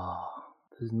 Oh,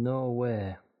 there's no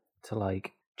way to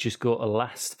like just go to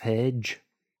last page.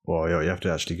 Well, you have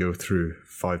to actually go through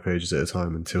 5 pages at a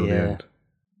time until the end.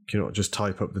 Can you not just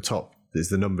type up the top? Is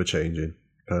the number changing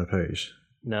per page?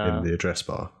 No. In the address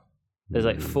bar? There's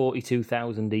like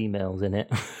 42,000 emails in it.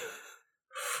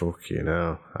 Fucking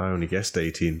hell. I only guessed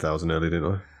 18,000 early, didn't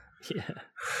I? Yeah.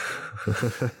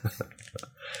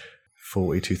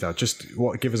 42,000. Just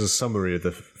give us a summary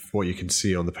of what you can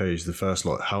see on the page. The first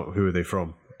lot. Who are they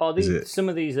from? Oh, some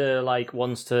of these are like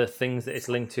ones to things that it's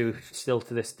linked to still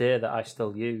to this day that I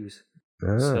still use.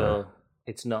 So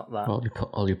It's not that.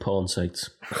 All your porn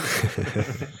sites.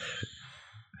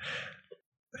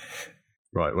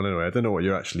 Right, well, anyway, I don't know what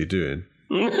you're actually doing.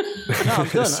 No, I'm done,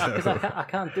 because I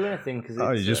can't do anything. Cause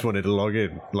you just wanted to log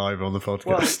in live on the podcast.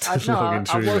 Well, I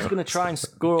was going to try and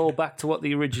scroll back to what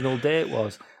the original date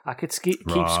was. I could keep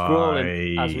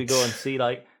scrolling as we go and see,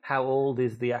 like, how old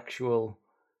is the actual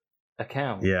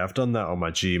account. Yeah, I've done that on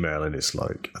my Gmail, and it's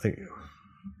like, I think...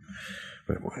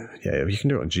 Yeah, you can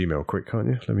do it on Gmail quick, can't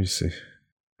you? Let me see.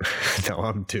 No,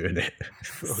 I'm doing it.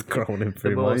 Scrolling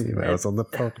through my emails on the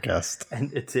podcast.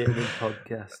 Entertaining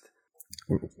podcast.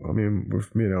 I mean,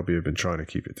 with me and Albie have been trying to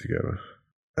keep it together.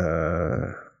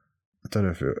 I don't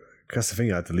know if that's the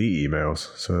thing, I delete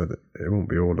emails, so it won't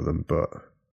be all of them, but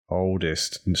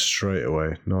oldest, and straight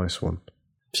away, nice one.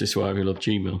 This is why we love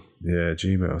Gmail. Yeah,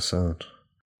 Gmail sound.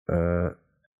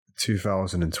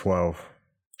 2012,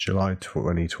 July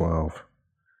 2012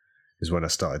 is when I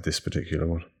started this particular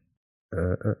one.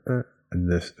 And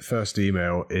the first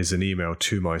email is an email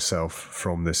to myself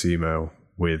from this email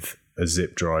with a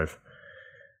zip drive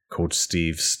called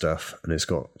Steve's Stuff, and it's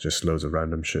got just loads of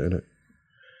random shit in it.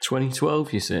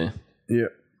 2012, you say? Yeah.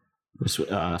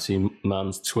 I see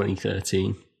mine's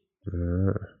 2013.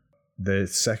 The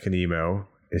second email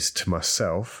is to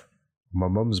myself, my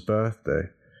mum's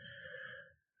birthday,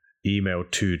 email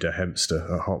to the Hempster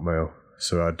at Hotmail.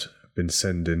 So I'd been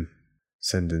sending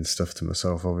stuff to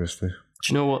myself, obviously. Do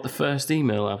you know what the first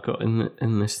email I've got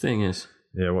in this thing is?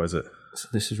 Yeah, what is it? So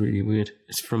this is really weird.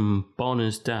 It's from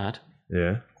Bonner's dad.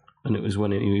 Yeah. And it was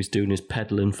when he was doing his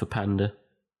peddling for Panda.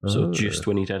 So just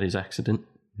when he'd had his accident.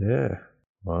 Yeah.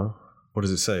 Wow. What does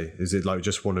it say? Is it like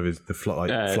just one of the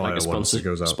flyer like ones that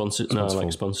goes out?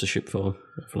 Sponsorship form.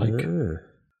 Like, there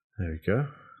we go.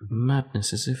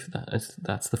 Madness, as if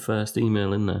that's the first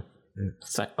email in there. Yeah.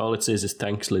 All it says is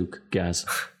thanks, Luke, Gaz.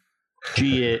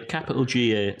 Capital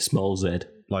G-A, small Z.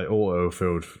 Like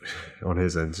auto-filled on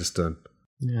his end, just done.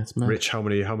 Yeah, it's mad. Rich, how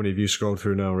many have you scrolled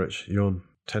through now, Rich? You on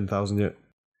 10,000 yet?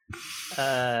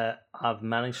 I've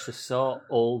managed to sort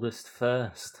oldest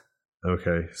first.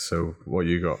 Okay, so what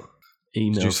you got?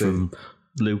 Email from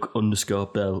Luke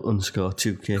 _Bell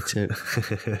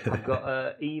 _2K2. I've got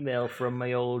an email from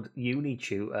my old uni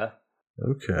tutor.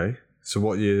 Okay, so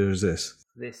what year is this?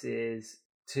 This is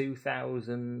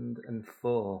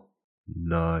 2004.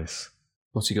 Nice.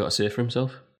 What's he got to say for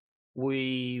himself?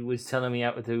 We was telling me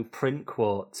how to do print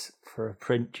quotes for a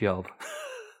print job.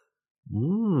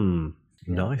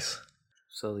 Nice.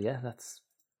 So yeah, that's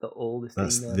the oldest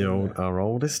that's email. That's our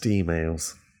oldest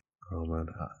emails. Oh man,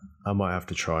 I might have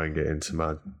to try and get into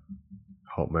my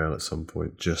Hotmail at some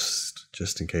point,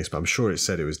 just in case. But I'm sure it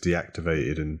said it was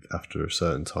deactivated and after a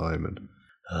certain time, and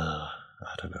I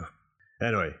don't know.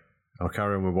 Anyway, I'll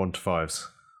carry on with 1 to 5s.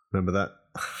 Remember that?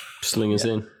 Sling us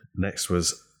in. Next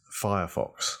was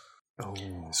Firefox. Oh,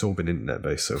 it's all been internet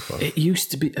based so far. It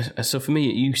used to be. So for me,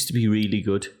 it used to be really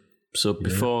good. So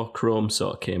before Chrome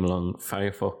sort of came along,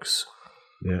 Firefox.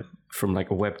 Yeah. From like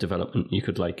a web development, you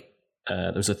could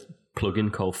there was a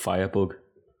plugin called Firebug,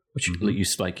 which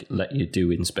used to let you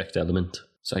do inspect element.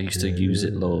 So I used to use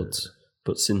it loads,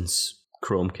 but since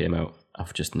Chrome came out,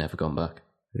 I've just never gone back.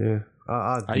 Yeah,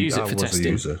 I use it for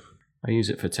testing. I use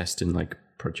it for testing like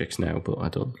projects now, but I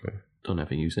don't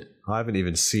ever use it. I haven't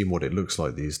even seen what it looks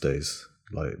like these days,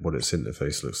 like what its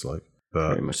interface looks like. But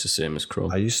very much the same as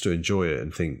Chrome. I used to enjoy it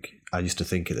and think. I used to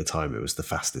think at the time it was the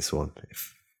fastest one,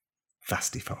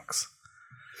 Fastifox.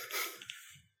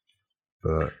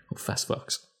 But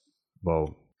Fastfox.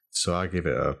 Well, so I give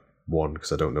it a 1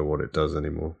 because I don't know what it does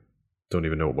anymore. Don't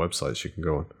even know what websites you can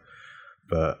go on.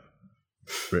 But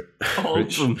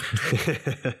Rich,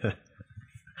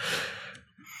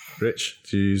 Rich,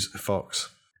 do you use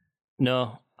Fox?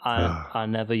 No, I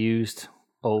never used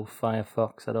old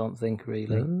Firefox. I don't think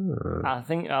really. I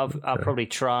think I've probably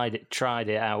tried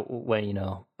it out when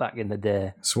back in the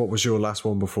day. So what was your last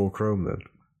one before Chrome then?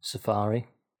 Safari.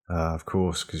 Of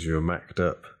course, because you were Mac'd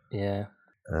up. Yeah.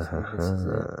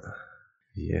 So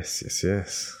yes.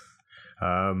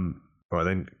 Right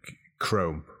then,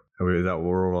 Chrome. Is that what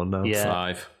we're all on now? Yeah.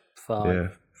 5. Yeah,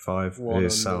 5. It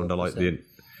is sound. I like the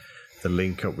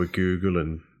link up with Google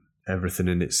and everything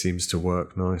in it seems to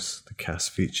work nice. The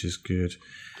cast feature's good.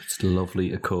 It's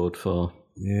lovely to code for.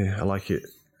 Yeah, I like it.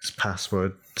 It's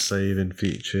password saving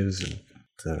features and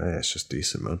it's just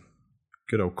decent, man.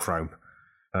 Good old Chrome.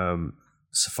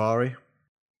 Safari.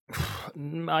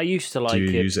 I used to like it.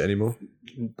 Do you use it anymore?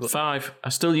 5. I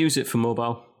still use it for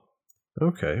mobile.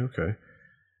 Okay.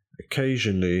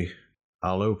 Occasionally,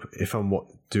 I'll open if I'm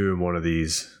doing one of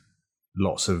these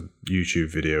lots of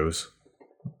YouTube videos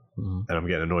and I'm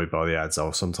getting annoyed by the ads.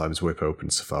 I'll sometimes whip open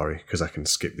Safari because I can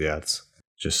skip the ads.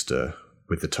 just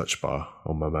with the touch bar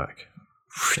on my Mac.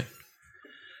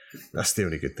 That's the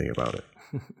only good thing about it.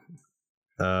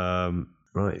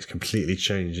 Right, it's completely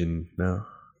changing now.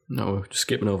 No, we're just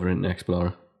skipping over Internet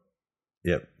Explorer.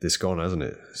 Yep, it's gone, hasn't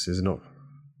it? This is not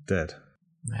dead.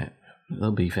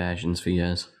 There'll be versions for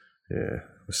years. Yeah,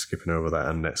 we're skipping over that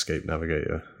and Netscape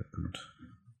Navigator and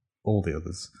all the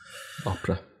others.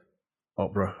 Opera.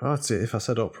 Oh, that's it. If I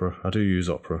said Opera, I do use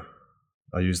Opera.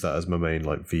 I use that as my main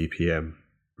VPN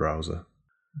browser.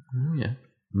 Yeah.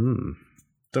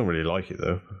 Don't really like it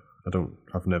though.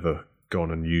 I've never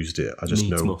gone and used it. I just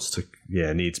needs know. Must.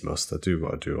 Needs must. I do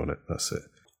what I do on it. That's it.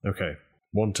 Okay.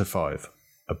 1 to 5.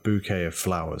 A bouquet of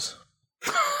flowers.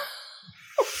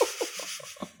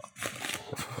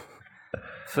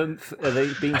 Are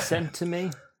they being sent to me?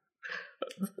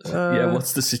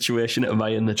 What's the situation? Am I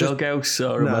in the doghouse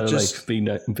or am I just being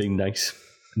nice?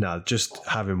 Just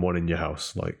having one in your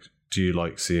house. Do you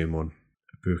like seeing one?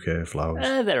 A bouquet of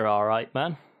flowers? They're all right,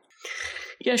 man.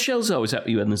 Yeah, Shell's always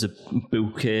happy when there's a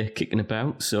bouquet kicking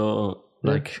about. So,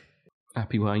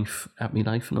 happy wife, happy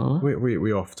life and all that.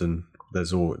 We often,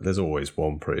 there's always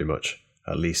one pretty much.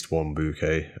 At least one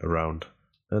bouquet around.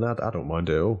 And I don't mind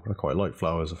it at all. I quite like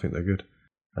flowers. I think they're good.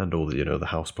 And all the, the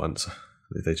house plants.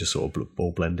 They just sort of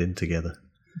all blend in together.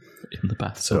 In the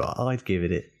bathtub. So I'd give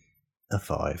it a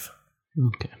 5.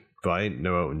 Okay. But I ain't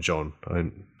no Elton John. I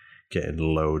ain't getting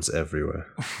loads everywhere.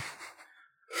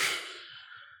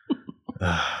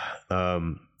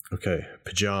 Okay,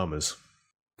 pyjamas.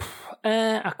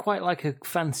 I quite like a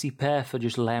fancy pair for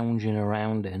just lounging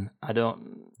around in. I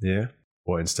don't... Yeah?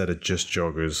 What, instead of just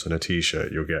joggers and a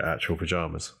t-shirt, you'll get actual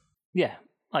pyjamas? Yeah,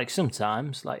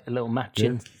 sometimes, a little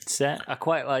matching set. I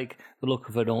quite like the look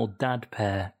of an old dad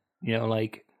pair, the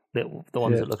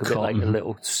ones that look a bit like a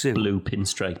little suit. Blue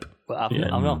pinstripe. But I've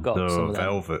not got some of them.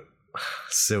 Velvet.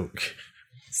 Silk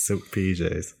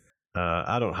PJs.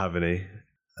 I don't have any.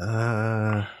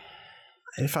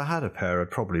 If I had a pair,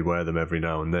 I'd probably wear them every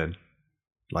now and then.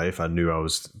 If I knew I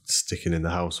was sticking in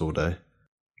the house all day.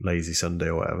 Lazy Sunday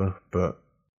or whatever. But,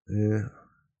 yeah.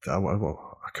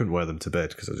 I couldn't wear them to bed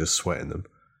because I was just sweating them.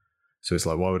 So it's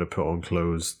why would I put on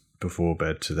clothes before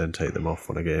bed to then take them off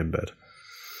when I get in bed?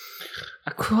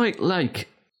 I quite like,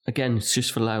 again, it's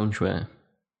just for loungewear,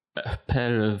 a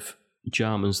pair of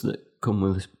pyjamas that come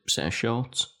with a set of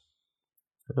shorts.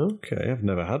 Okay, I've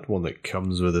never had one that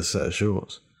comes with a set of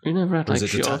shorts. You never had is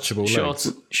it detachable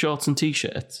legs? Shorts and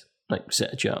t-shirts,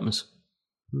 set of pyjamas?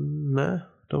 Nah,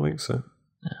 don't think so.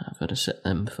 I've had a set of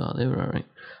them before, they were alright.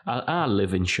 I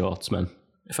live in shorts, man.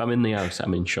 If I'm in the house,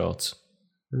 I'm in shorts.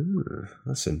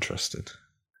 That's interesting.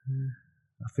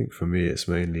 I think for me it's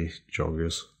mainly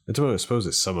joggers. I suppose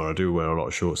it's summer. I do wear a lot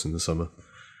of shorts in the summer.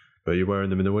 But you're wearing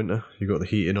them in the winter? You got the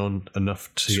heating on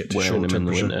enough to get to short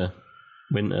temperature? Wearing them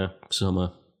in the winter,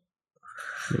 summer,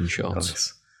 in shorts.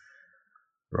 Nice.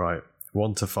 Right.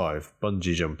 1 to 5.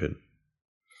 Bungee jumping.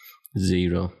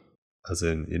 0. As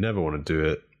in, you never want to do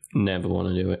it. Never want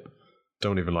to do it.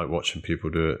 Don't even like watching people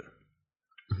do it.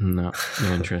 No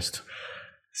interest.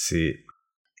 See,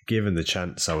 given the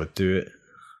chance, I would do it,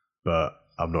 but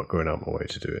I'm not going out my way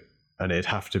to do it. And it'd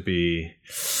have to be,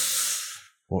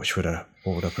 what would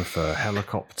I prefer?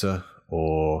 Helicopter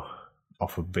or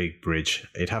off a big bridge?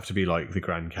 It'd have to be like the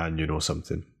Grand Canyon or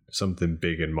something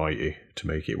big and mighty to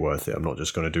make it worth it. I'm not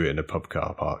just going to do it in a pub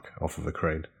car park off of a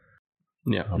crane.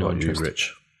 Yeah, How about you,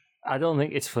 Rich? I don't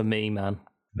think it's for me, man.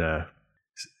 Nah,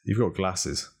 you've got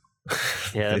glasses.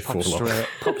 Yeah, pop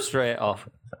straight off.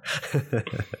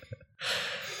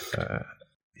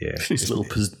 Yeah, this little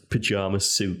pyjama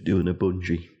suit doing a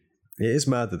bungee. It is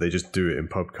mad that they just do it in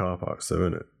pub car parks, though,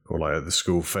 isn't it? Or at the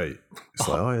school fete. It's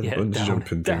bungee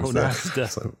jumping things there.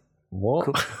 It's what?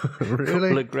 Really?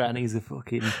 Couple of grannies are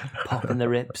fucking popping the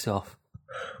rips off.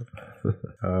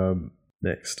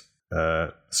 Next,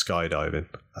 skydiving.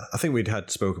 I think we'd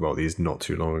spoke about these not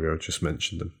too long ago. Just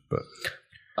mentioned them,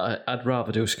 but I'd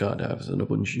rather do a skydive than a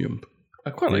bungee jump.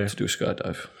 I quite like to do a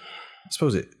skydive. I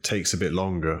suppose it takes a bit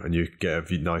longer, and you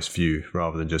get a nice view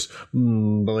rather than just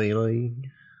and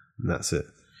that's it.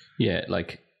 Yeah,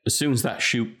 as soon as that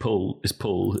chute is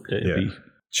pulled, it'd be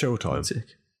showtime.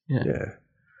 Yeah,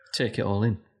 take it all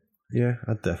in. Yeah,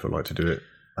 I'd definitely like to do it.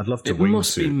 I'd love to wingsuit. It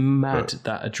must be mad,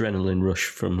 that adrenaline rush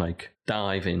from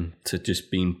diving to just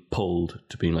being pulled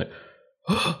to being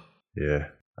yeah,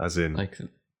 as in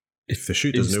if the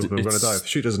chute doesn't open, I'm going to die. If the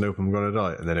chute doesn't open, I'm going to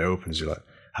die. And then it opens, you're like,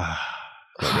 I'm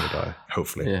not going to die.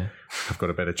 Hopefully. Yeah. I've got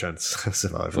a better chance of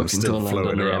survival. I'm still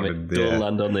floating around in the air. Don't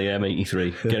land on the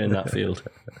M83. Get in that field.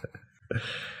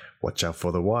 Watch out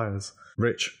for the wires.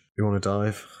 Rich, you want to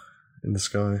dive in the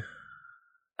sky?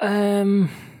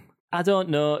 I don't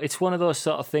know. It's one of those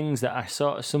sort of things that I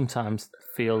sort of sometimes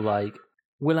feel like,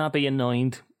 will I be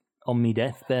annoyed on my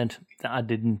deathbed that I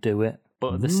didn't do it?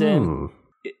 But at the same,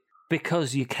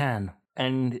 because you can.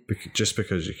 And just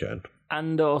because you can.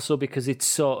 And also because it's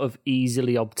sort of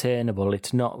easily obtainable.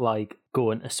 It's not like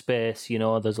going to space, you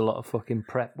know, there's a lot of fucking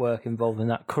prep work involved in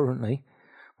that currently.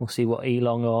 We'll see what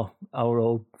Elon or our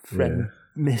old friend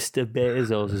Mr.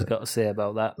 Bezos has got to say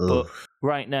about that. But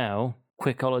right now,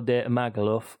 quick holiday to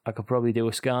Magaluf, I could probably do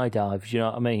a skydive, do you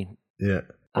know what I mean? Yeah.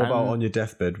 What about on your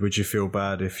deathbed? Would you feel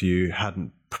bad if you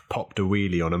hadn't popped a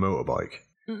wheelie on a motorbike?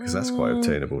 Because that's quite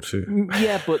obtainable too.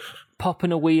 Yeah, but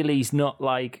popping a wheelie's not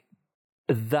like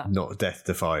that. Not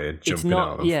death-defying, jumping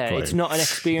out of a plane. It's not an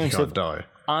experience you can't die.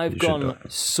 I've gone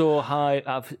so high,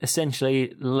 I've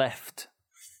essentially left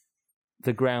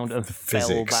the ground and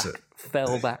fell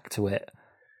back to it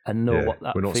and know what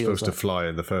that feels like. We're not supposed to fly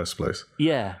in the first place.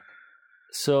 Yeah.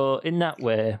 So in that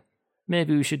way,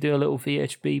 maybe we should do a little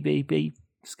VHBBB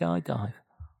skydive.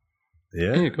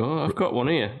 Yeah. There you go. I've got one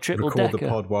here. Triple record decker. the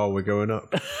pod while we're going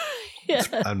up. Yeah.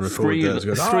 And record three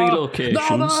locations.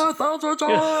 No,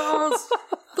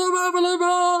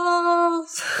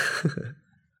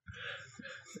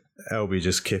 LB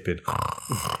just kipping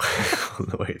on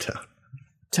the way down.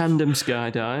 Tandem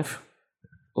skydive,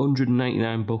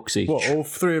 $199 each. What, all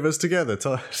three of us together,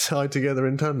 tied together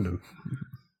in tandem?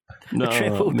 No, a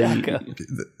triple decker.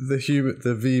 The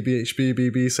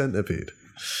VBHBBB centipede.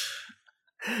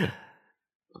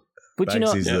 But do you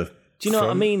know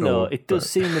what I mean, though? It does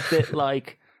seem a bit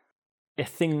like a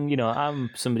thing, you know,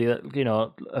 I'm somebody that, you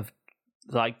know, I've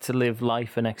liked to live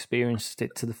life and experienced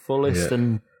it to the fullest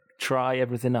and try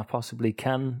everything I possibly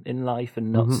can in life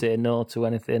and not say no to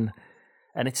anything.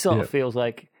 And it sort of feels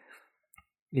like,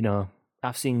 you know,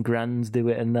 I've seen grands do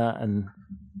it and that, and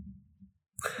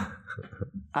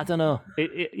I don't know.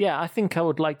 I think I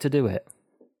would like to do it.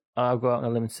 I'll go out on a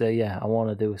limb and say, yeah, I want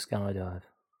to do a skydive.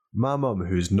 My mum,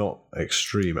 who's not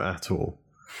extreme at all,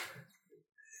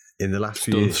 in the last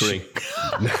few years... three.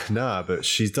 Nah, but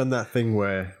she's done that thing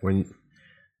where when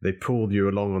they pull you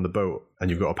along on the boat and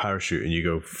you've got a parachute and you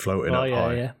go floating up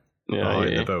high.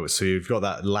 In the boat. So you've got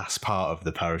that last part of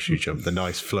the parachute jump, the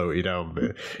nice floaty down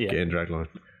bit, getting dragged along.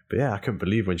 But yeah, I couldn't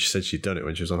believe when she said she'd done it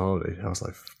when she was on holiday. I was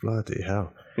like, bloody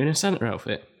hell. You're in a Santa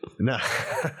outfit? Nah.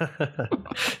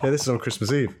 Yeah, this is on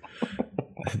Christmas Eve.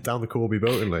 Down the Corby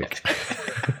boating lake.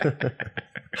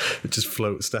 It just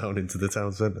floats down into the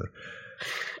town centre.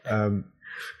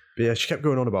 But yeah, she kept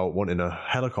going on about wanting a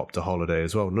helicopter holiday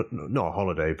as well. Not a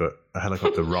holiday, but a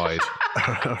helicopter ride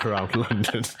around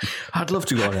London. I'd love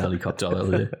to go on a helicopter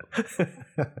holiday.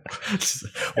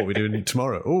 What are we doing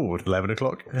tomorrow? Oh, 11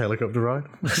 o'clock, helicopter ride.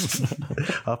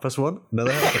 1:30,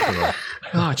 another helicopter ride.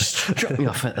 Oh, just drop me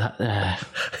off at that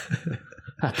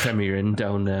Premier Inn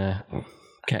down there.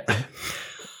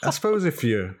 I suppose if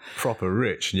you're proper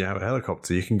rich and you have a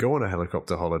helicopter, you can go on a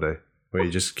helicopter holiday where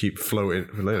you just keep floating.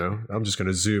 You know, I'm just going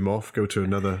to zoom off, go to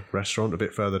another restaurant a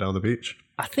bit further down the beach.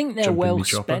 I think they're well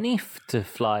spenny to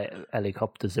fly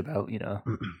helicopters about, you know.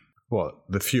 What,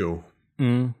 the fuel?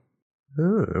 Mm.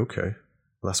 Oh, okay.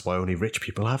 Well, that's why only rich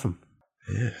people have them.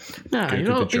 Yeah. Nah, you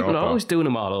know, people are always doing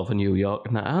them all over New York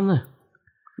and that, aren't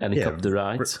they? Helicopter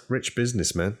rides. Rich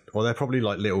businessmen. Or they're probably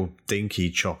like little dinky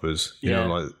choppers. You know,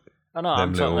 like... I know,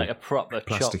 I'm talking like a proper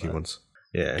plasticky chopper. ones.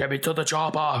 Yeah. Get me to the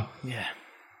chopper. Yeah.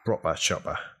 Proper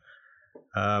chopper.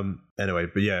 Anyway,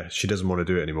 but yeah, she doesn't want to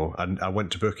do it anymore. And I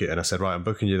went to book it and I said, right, I'm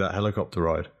booking you that helicopter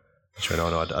ride. She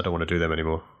went, no, I don't want to do them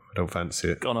anymore. I don't fancy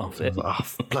it. Gone off it. Like, oh,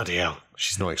 bloody hell.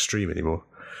 She's not extreme anymore.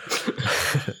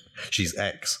 She's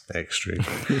extreme.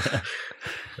 Yeah.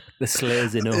 The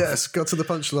slayer's enough. Yes, got to the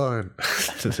punchline.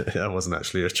 That wasn't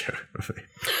actually a joke.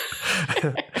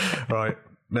 Right,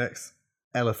 next.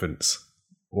 Elephants.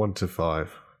 1 to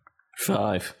 5.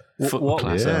 5. What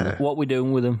are we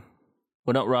doing with them?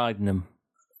 We're not riding them.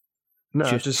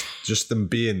 No, just them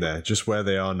being there, just where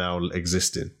they are now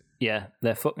existing. Yeah,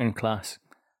 they're fucking class.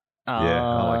 Yeah,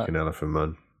 I like an elephant,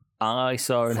 man. I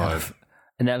saw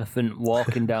an elephant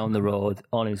walking down the road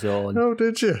on his own. Oh,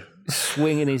 did you?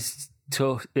 Swinging his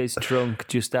trunk,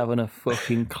 just having a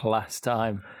fucking class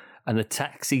time. And the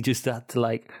taxi just had to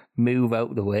like move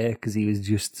out the way because he was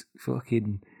just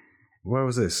fucking... Where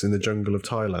was this? In the jungle of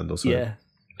Thailand or something? Yeah.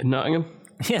 In Nottingham?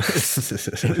 Yeah,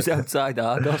 it was outside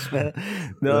Argos, mate.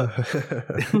 No.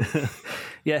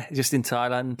 Yeah, just in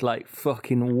Thailand, like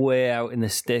fucking way out in the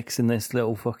sticks, and this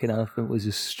little fucking elephant was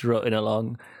just strutting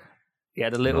along. He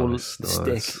had a little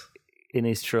stick in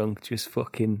his trunk, just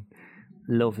fucking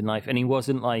loving life. And he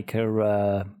wasn't like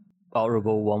a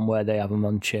horrible one where they have them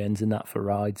on chains and that for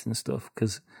rides and stuff,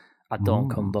 because I don't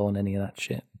condone any of that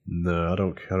shit. No, I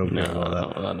don't care about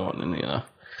that. I don't want any of that.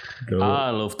 I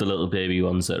love the little baby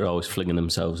ones that are always flinging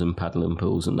themselves in paddling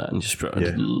pools and that, and just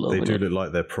They do look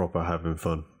like they're proper having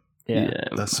fun. Yeah.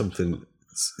 That's something.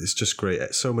 It's just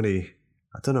great. So many.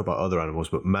 I don't know about other animals,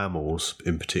 but mammals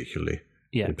in particular,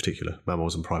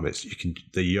 mammals and primates.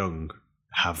 The young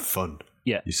have fun.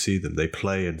 Yeah, you see them. They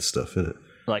play and stuff, innit?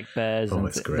 Like bears and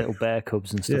little bear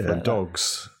cubs and stuff like and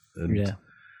dogs. And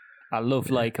I love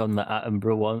like on the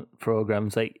Attenborough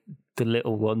programs, like the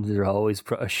little ones are always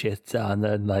put a shit down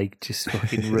and like just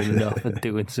fucking running off and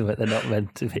doing something they're not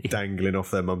meant to be, dangling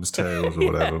off their mum's tails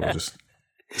or whatever, or just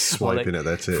swiping at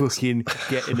their tits, fucking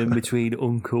getting in between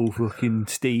Uncle fucking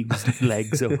Steve's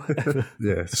legs or whatever.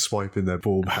 Yeah, swiping their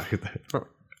ball back at them.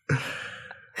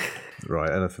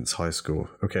 Right, Elephants High School.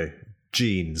 Okay,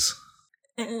 jeans.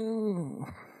 I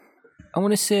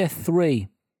want to say 3.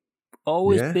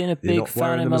 Always been a big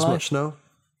fan in my life. Much now?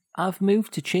 I've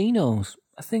moved to chinos.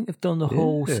 I think I've done the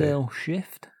wholesale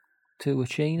shift to a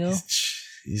chino.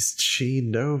 He's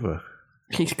chined over.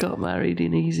 He's got married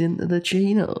and he's into the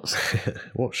chinos.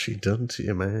 What's she done to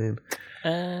you, man?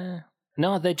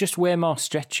 No, they're just way more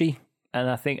stretchy. And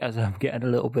I think as I'm getting a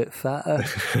little bit fatter,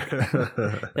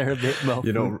 they're a bit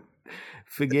more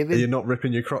forgiving. You're not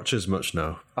ripping your crotches much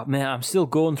now? Man, I'm still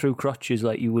going through crotches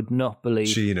like you would not believe.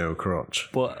 Chino crotch.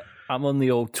 But I'm on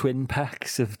the old twin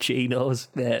packs of chinos.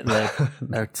 They're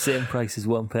the same price as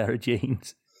one pair of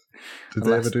jeans. Did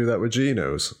they ever do that with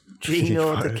Genos?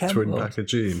 Gino the twin pack of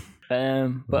jean.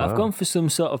 But I've gone for some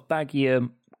sort of baggier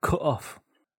cut-off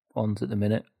ones at the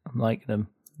minute. I'm liking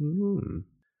them.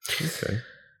 Okay.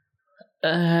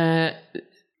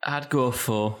 I'd go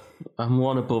for... I'm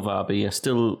one above Abby. I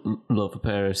still love a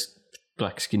pair of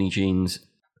black skinny jeans.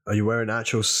 Are you wearing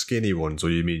actual skinny ones, or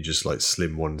you mean just like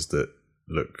slim ones that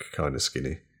look kind of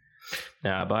skinny?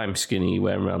 Nah, I buy them skinny,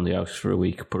 wear them around the house for a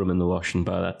week, put them in the wash, and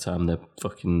by that time they're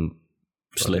fucking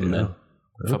slim then.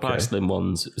 If I buy slim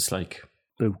ones, it's like...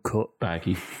 Blue cut.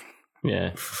 Baggy.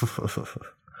 Yeah.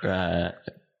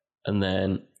 And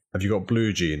then... Have you got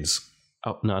blue jeans?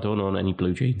 Oh, no, I don't own any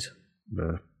blue jeans.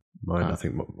 No. Mine, I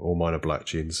think all mine are black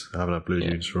jeans. I haven't had blue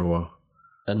jeans for a while.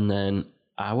 And then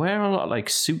I wear a lot of like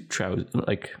suit trousers,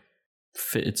 like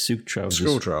fitted suit trousers.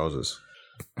 School trousers?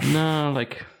 No,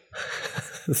 like...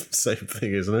 Same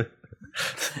thing, isn't it?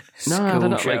 No, they're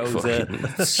not like fucking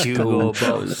Hugo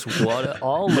Boss. What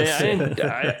all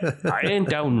I ain't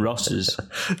down Ross's.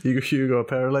 You got a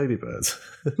pair of ladybirds.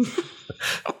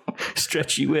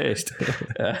 Stretchy waist.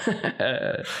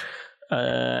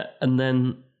 And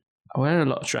then I wear a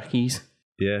lot of trackies.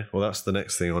 Yeah, well, that's the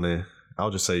next thing on here. I'll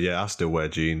just say, I still wear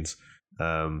jeans.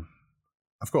 I've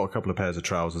got a couple of pairs of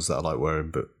trousers that I like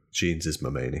wearing, but jeans is my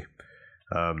mainie.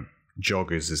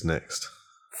 Joggers is next.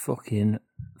 Fucking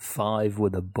 5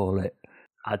 with a bullet.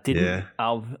 I didn't. Yeah.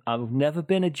 I've never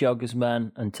been a joggers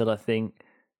man until I think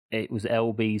it was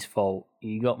LB's fault.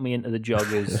 He got me into the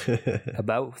joggers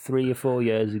about 3 or 4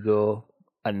 years ago,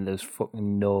 and there's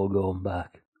fucking no going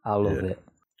back. I love it.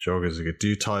 Joggers are good. Do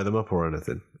you tie them up or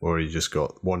anything, or you just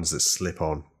got ones that slip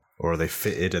on, or are they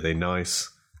fitted? Are they nice,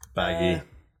 baggy?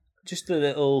 Just a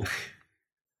little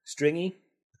stringy.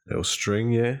 Little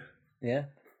string, yeah. Yeah.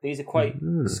 These are quite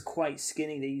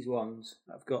skinny, these ones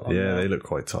I've got on they look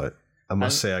quite tight. I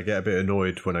must say, I get a bit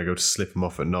annoyed when I go to slip them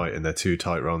off at night and they're too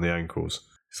tight around the ankles.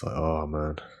 It's like, oh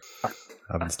man.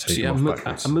 Having to take them off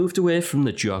backwards. I moved away from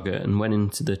the jogger and went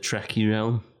into the trackie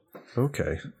realm.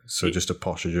 Okay. So just a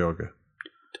posher jogger.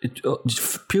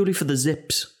 Purely for the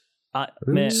zips.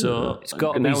 So it's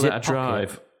got to be zip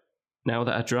pocket. Now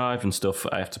that I drive and stuff,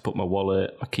 I have to put my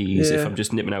wallet, my keys. If I'm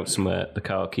just nipping out somewhere, the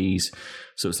car keys.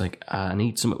 So it's like, I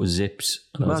need something with zips.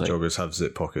 And my joggers have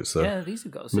zip pockets, though. Yeah, these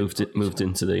have got zip pockets. Moved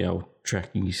into the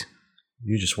trackies.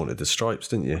 You just wanted the stripes,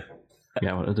 didn't you?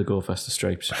 Yeah, I wanted to go faster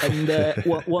stripes. And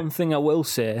one thing I will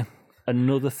say,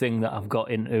 another thing that I've got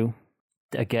into,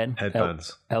 again,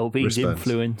 headbands. LB's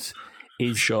influence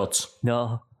is... Shorts.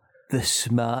 No, the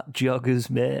smart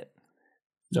joggers, mate.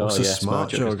 What's a smart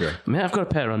jogger? Mate, I've got a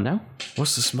pair on now.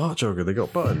 What's the smart jogger? They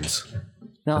got buttons.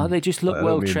 No, they just look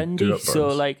trendy. So,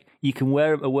 like, you can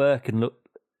wear them to work and look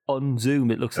on Zoom.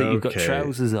 It looks like you've got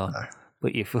trousers on,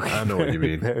 but you're fucking I know what you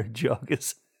mean. A pair of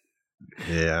joggers.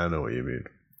 Yeah, I know what you mean.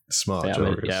 Smart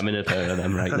joggers. I'm in a pair of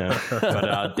them right now. I've had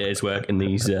a hard day's work in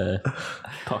these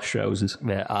posh trousers.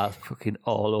 Mate, I'm fucking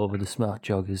all over the smart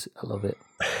joggers. I love it.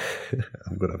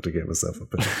 I'm going to have to get myself a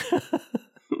pair.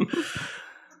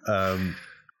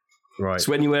 Right.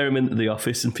 So when you wear them into the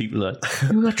office and people are like,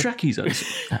 you got trackies on.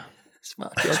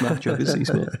 Smart joggers,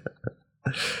 these men.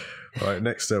 Right,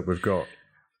 next up we've got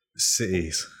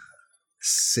cities.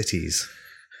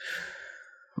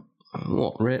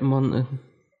 What, rate them on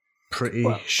pretty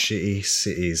shitty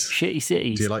cities. Shitty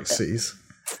cities. Do you like cities?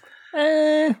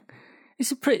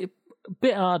 It's a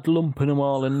bit hard lumping them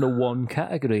all into one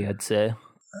category, I'd say.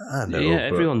 I know. Yeah,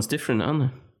 everyone's different, aren't they?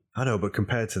 I know, but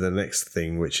compared to the next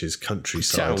thing, which is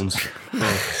countryside. Towns.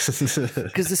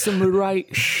 Because there's some right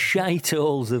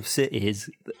shitholes of cities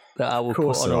that I would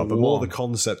put on there a are, but one. more the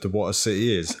concept of what a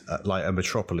city is, like a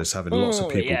metropolis, having lots of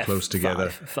people close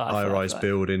together, high-rise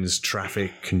buildings,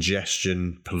 traffic,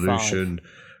 congestion, pollution.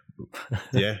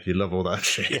 Yeah, you love all that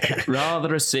shit. Yeah.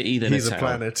 Rather a city than He's a town.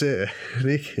 Planeteer.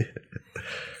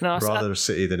 Rather a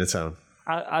city than a town.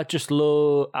 I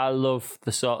love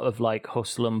the sort of like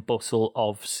hustle and bustle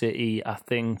of city. I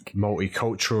think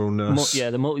multiculturalness.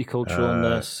 the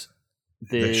multiculturalness.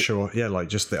 Like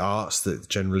just the arts that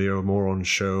generally are more on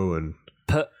show and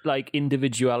like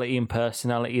individuality and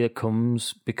personality that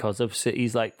comes because of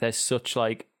cities. Like there's such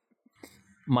like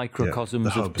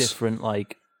microcosms of different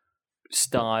like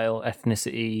style,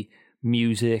 ethnicity,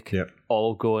 music,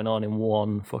 all going on in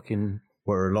one fucking.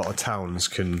 Where a lot of towns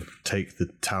can take the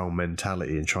town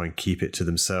mentality and try and keep it to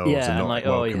themselves and not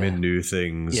welcome in new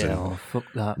things and fuck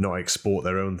that. Not export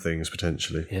their own things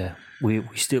potentially. Yeah, we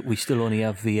still only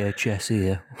have VHS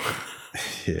here.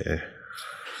 Yeah,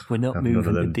 we're not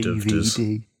moving to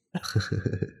DVD.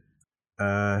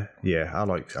 I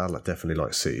definitely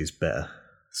like cities better.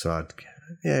 So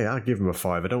I'd give them a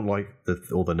 5. I don't like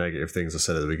all the negative things I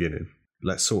said at the beginning.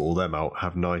 Let's sort all them out.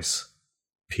 Have nice,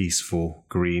 peaceful,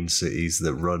 green cities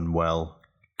that run well,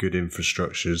 good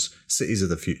infrastructures. Cities of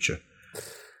the future.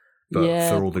 But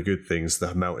for all the good things,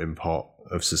 the melting pot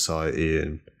of society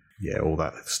and all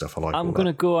that stuff, I like. I'm going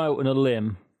to go out on a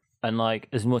limb and like,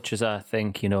 as much as I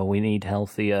think, we need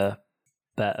healthier,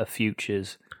 better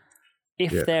futures,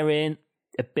 if there ain't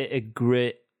a bit of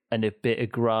grit and a bit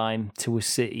of grime to a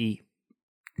city,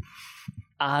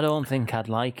 I don't think I'd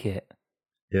like it.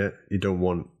 Yeah, you don't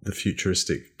want the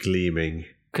futuristic, gleaming,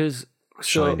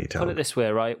 shiny town. Put it this way,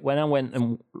 right? When I went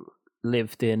and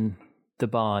lived in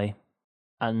Dubai,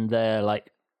 and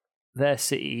their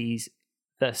city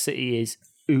is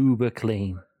uber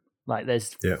clean. Like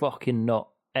there's fucking not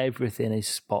everything is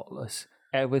spotless.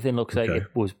 Everything looks like it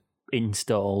was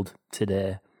installed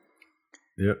today.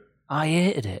 Yep. I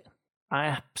hated it. I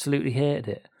absolutely hated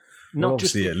it.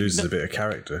 Obviously, it loses a bit of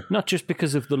character. Not just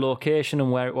because of the location and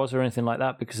where it was or anything like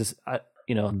that, because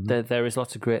there is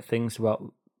lots of great things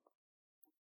about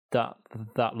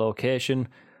that location.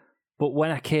 But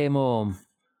when I came home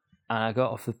and I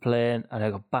got off the plane and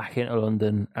I got back into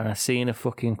London and I seen a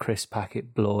fucking crisp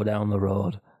packet blow down the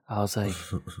road, I was like,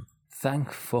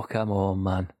 thank fuck I'm home,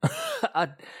 man.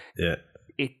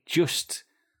 It just,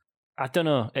 I don't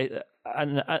know.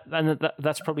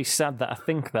 That's probably sad that I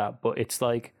think that, but it's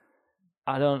like,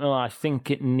 I don't know. I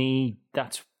think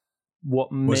that's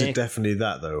what makes... Was it definitely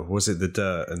that, though? Was it the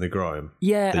dirt and the grime?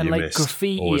 Yeah, and like missed?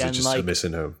 graffiti or was it and just like a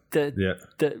missing home?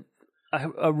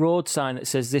 A road sign that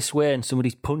says this way and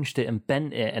somebody's punched it and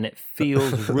bent it and it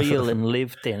feels real and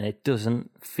lived in. It doesn't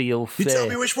feel fake. You tell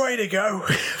me which way to go.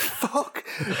 Fuck.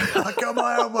 I go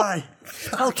my own way.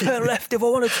 I'll turn left if I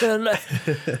want to turn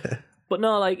left. But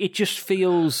no, like it just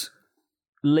feels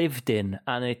lived in,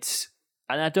 and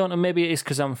I don't know, maybe it is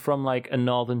because I'm from like a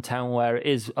northern town where it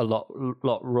is a lot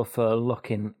rougher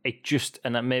looking. It just,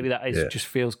 and maybe that is just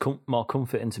feels more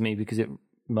comforting to me because it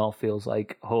more feels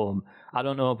like home. I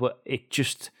don't know, but it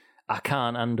just, I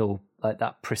can't handle like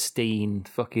that pristine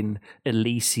fucking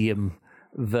Elysium.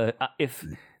 If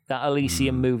that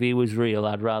Elysium movie was real,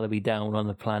 I'd rather be down on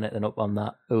the planet than up on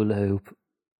that hula hoop.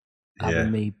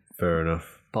 Having me fair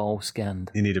enough. Ball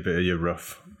scanned. You need a bit of your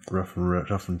rough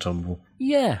and tumble.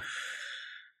 Yeah.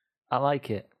 I like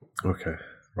it. Okay,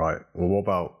 right. Well, what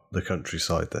about the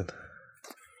countryside then?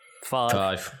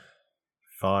 5.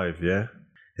 5, yeah?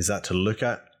 Is that to look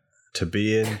at, to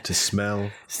be in, to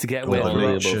smell? It's to get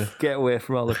away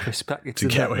from all the crisp packets. To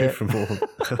get away from all.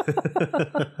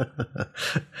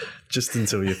 Just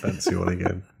until you fancy one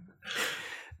again.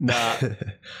 Nah.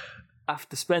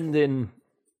 After spending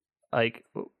like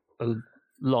a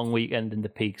long weekend in the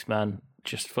peaks, man,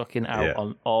 just fucking out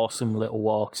on awesome little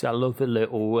walks. I love the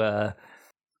little,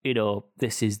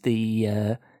 this is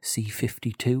the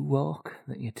C52 walk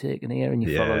that you're taking here, and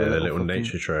you follow the little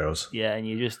nature trails. Yeah, and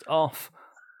you're just off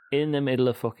in the middle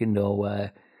of fucking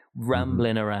nowhere,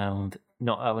 rambling around,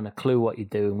 not having a clue what you're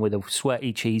doing, with a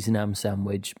sweaty cheese and ham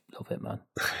sandwich. Love it, man.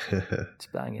 It's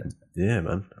banging. Yeah,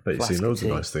 man. I bet you've seen loads of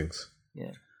nice things.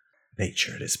 Yeah.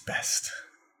 Nature at its best.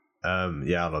 I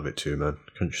love it too, man.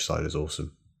 Countryside is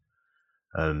awesome.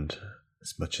 And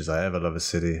as much as I ever love a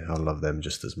city, I love them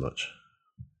just as much.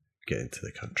 Get into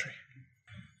the country.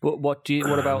 But what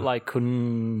about like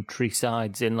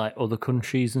countrysides in like other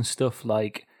countries and stuff?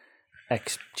 Like,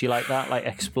 do you like that? Like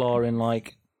exploring,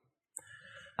 like,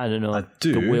 I don't know,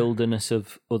 the wilderness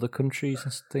of other countries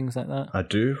and things like that? I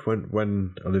do.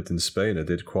 When I lived in Spain, I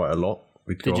did quite a lot.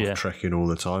 We'd go off trekking all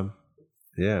the time.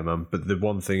 Yeah, man. But the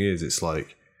one thing is, it's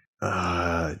like,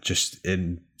 just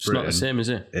in Britain. It's not the same, is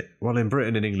it? Well, in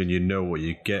Britain and England, you know what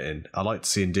you're getting. I like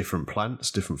seeing different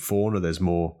plants, different fauna. There's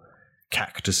more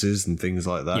cactuses and things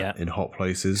like that in hot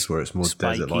places where it's more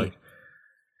desert-like.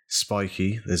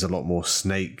 Spiky. There's a lot more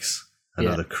snakes and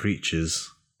other creatures.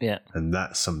 Yeah. And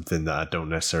that's something that I don't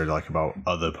necessarily like about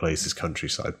other places'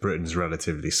 countryside. Britain's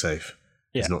relatively safe.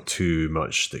 There's not too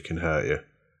much that can hurt you.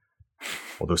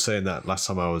 Although saying that, last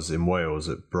time I was in Wales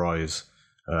at Bry's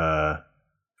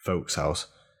folks' house,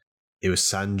 it was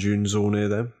sand dunes all near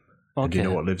them. Okay. And do you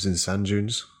know what lives in sand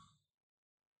dunes?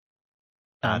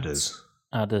 Adders.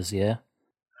 Adders, yeah.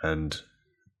 And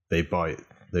they bite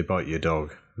your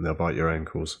dog and they'll bite your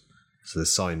ankles. So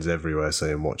there's signs everywhere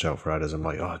saying watch out for adders. I'm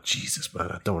like, oh Jesus, man,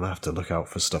 I don't have to look out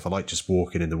for stuff. I like just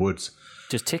walking in the woods.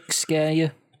 Does ticks scare you?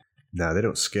 No, they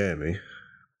don't scare me.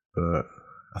 But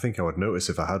I think I would notice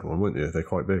if I had one, wouldn't you? They're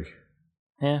quite big.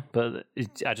 Yeah, but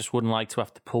I just wouldn't like to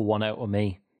have to pull one out of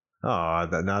me. Oh, I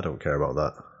don't care about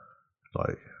that.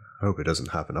 Like, I hope it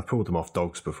doesn't happen. I've pulled them off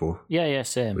dogs before. Yeah,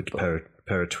 same. With a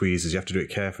pair of tweezers. You have to do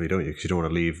it carefully, don't you? Because you don't want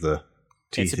to leave the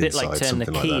teeth inside. It's a bit like turning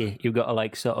the key. Like you've got to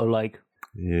like sort of like...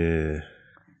 Yeah.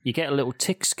 You get a little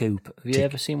tick scoop. Have you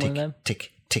ever seen one of them?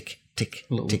 Tick, tick, tick,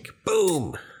 tick,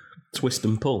 boom! Twist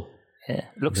and pull. Yeah.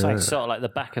 It looks like sort of like the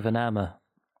back of an hammer,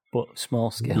 but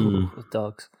small scale with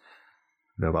dogs.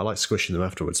 No, but I like squishing them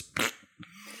afterwards.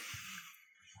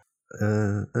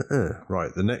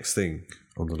 Right, the next thing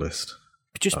on the list.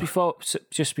 Just before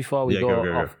we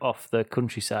go off the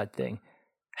countryside thing,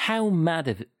 how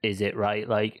mad is it, right?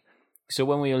 Like, so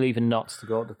when we were leaving Notts to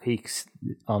go to the Peaks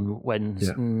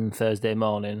on Thursday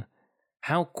morning,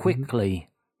 how quickly,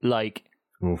 like,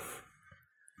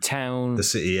 town... The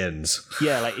city ends.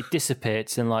 Yeah, like, it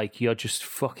dissipates and, like, you're just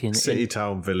fucking... City,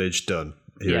 town, village, done.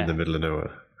 Here in the middle of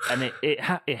nowhere. And it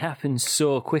happens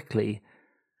so quickly.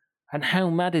 And how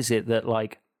mad is it that,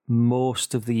 like,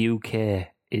 most of the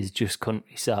UK is just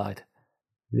countryside?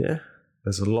 Yeah.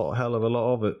 There's hell of a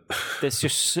lot of it.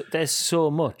 There's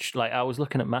so much. Like, I was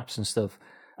looking at maps and stuff,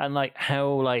 and like how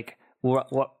like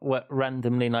what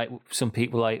randomly like some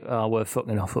people like, oh, we're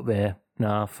fucking off up here.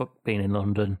 Nah, fuck being in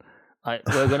London. Like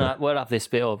we'll have this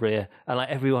bit over here, and like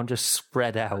everyone just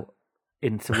spread out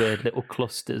into weird little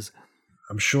clusters.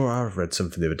 I'm sure I've read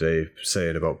something the other day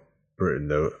saying about Britain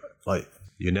though, like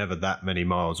you're never that many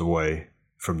miles away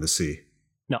from the sea.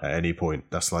 No. At any point,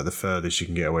 that's like the furthest you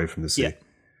can get away from the sea. Yeah.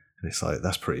 And it's like,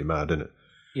 that's pretty mad, isn't it?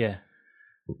 Yeah.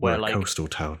 We're a coastal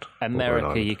town.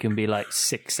 America, you can be like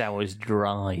 6 hours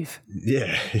drive.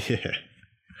 Yeah.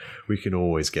 We can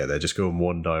always get there. Just go in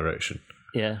one direction.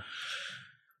 Yeah.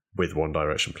 With One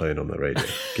Direction playing on the radio.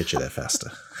 Get you there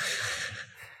faster.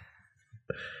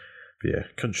 But yeah,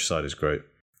 countryside is great.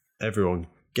 Everyone,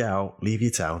 get out, leave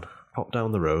your town, pop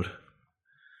down the road.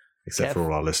 Except for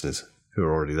all our listeners who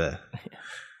are already there.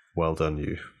 Well done,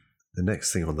 you. The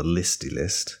next thing on the listy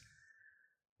list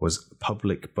was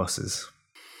public buses.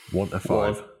 1 to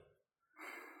 5.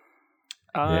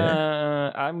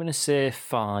 I'm going to say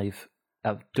 5.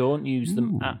 I don't use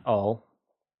them at all,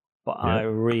 but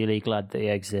I'm really glad they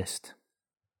exist.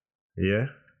 Yeah?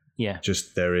 Yeah.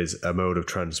 Just there is a mode of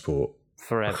transport.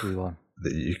 For everyone.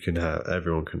 That you can have,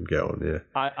 everyone can get on, yeah.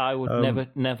 I would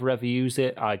never ever use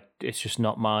it. It's just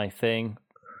not my thing.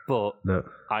 But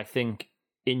I think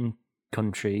in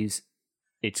countries,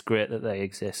 it's great that they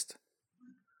exist.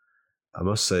 I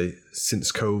must say,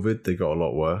 since COVID, they got a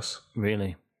lot worse.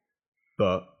 Really?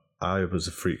 But I was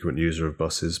a frequent user of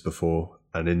buses before,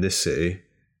 and in this city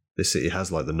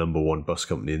has like the number 1 bus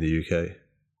company in the UK.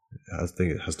 I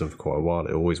think it has done for quite a while.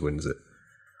 It always wins it.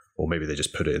 Or maybe they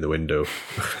just put it in the window.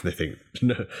 They think,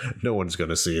 no one's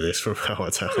going to see this from our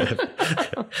town.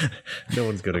 No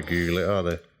one's going to Google it, are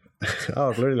they? Oh,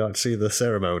 I'd really like to see the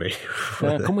ceremony.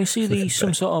 Can we see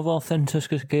some sort of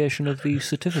authentication of the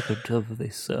certificate of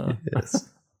this? Yes.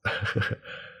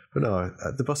 But no,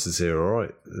 the buses here are all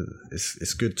right.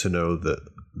 It's good to know that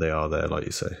they are there, like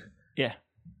you say. Yeah.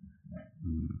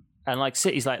 And like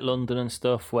cities like London and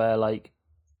stuff where like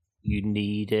you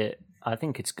need it, I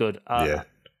think it's good. Yeah.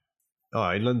 Oh,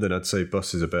 in London, I'd say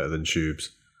buses are better than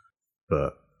tubes.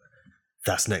 But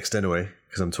that's next anyway,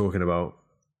 because I'm talking about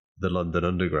the London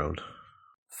Underground.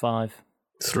 5.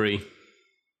 3.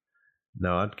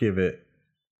 No, I'd give it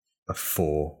a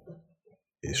 4.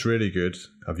 It's really good.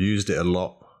 I've used it a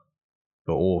lot.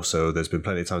 But also, there's been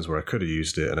plenty of times where I could have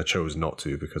used it and I chose not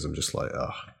to because I'm just like,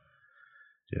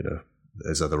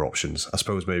 there's other options. I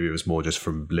suppose maybe it was more just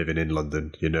from living in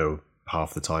London,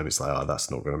 half the time it's like,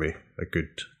 that's not going to be a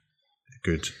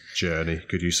good journey,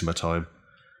 good use of my time.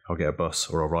 I'll get a bus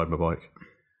or I'll ride my bike.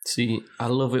 See, I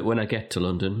love it when I get to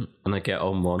London and I get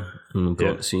on one and I'm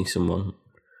going to see someone.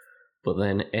 But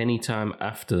then any time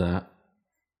after that,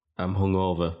 I'm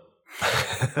hungover.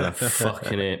 And I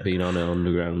fucking hate being on an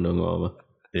underground hungover.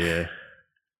 Yeah.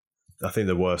 I think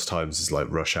the worst times is like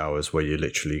rush hours where you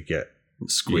literally get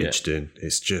squidged in.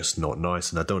 It's just not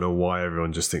nice. And I don't know why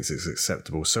everyone just thinks it's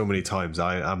acceptable. So many times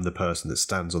I am the person that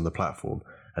stands on the platform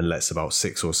and lets about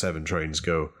 6 or 7 trains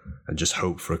go and just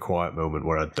hope for a quiet moment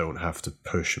where I don't have to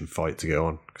push and fight to get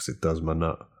on because it does my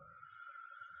nut.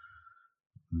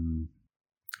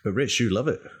 But Rich, you love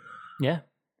it. Yeah.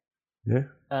 Yeah.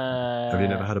 Have you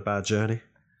never had a bad journey?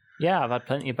 Yeah, I've had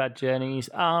plenty of bad journeys.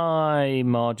 I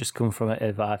more just come from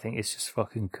it. I think it's just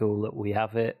fucking cool that we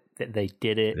have it, that they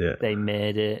did it, they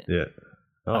made it. Yeah.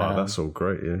 Oh, that's all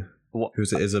great, yeah.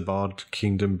 Who's it? Isambard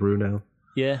Kingdom Brunel?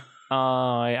 Yeah.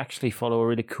 I actually follow a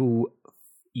really cool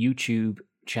YouTube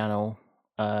channel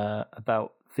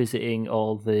about visiting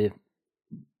all the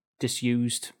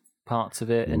disused parts of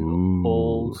it and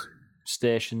old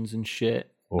stations and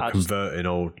shit. Or converting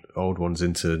old ones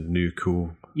into new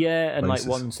cool and places.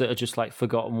 like ones that are just like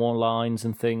forgotten war lines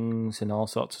and things and all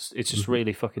sorts. It's just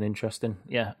really fucking interesting.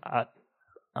 Yeah, I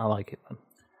like it, man.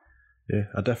 Yeah,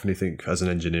 I definitely think as an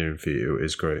engineering feat it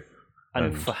is great.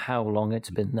 And for how long it's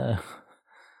been there.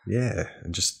 Yeah,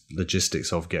 and just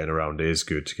logistics of getting around is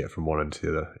good to get from one end to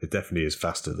the other. It definitely is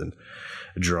faster than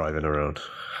driving around.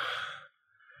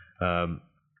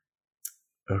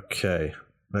 Okay,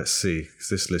 let's see, because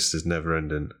this list is never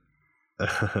ending.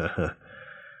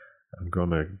 I'm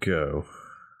gonna go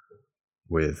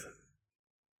with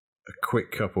a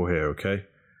quick couple here, okay?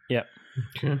 Yeah.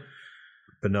 Okay.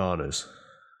 Bananas.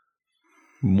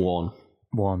 One.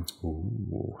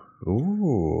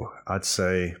 Ooh. I'd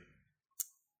say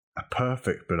a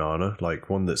perfect banana, like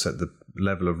one that's at the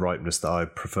level of ripeness that I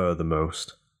prefer the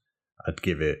most. I'd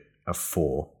give it a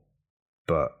 4,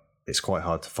 but it's quite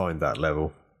hard to find that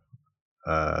level.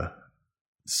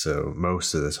 So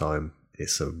most of the time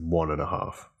it's a 1.5.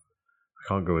 I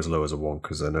can't go as low as a 1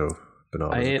 because I know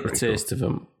bananas. I hate the taste of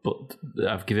them, but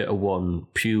I've given it a 1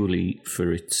 purely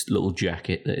for its little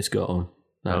jacket that it's got on.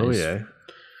 That is yeah.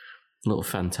 A little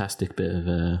fantastic bit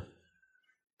of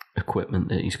equipment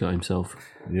that he's got himself.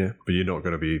 Yeah, but you're not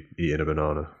going to be eating a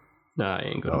banana. Nah, I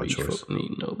ain't going to be fucking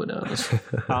eating no bananas.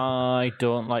 I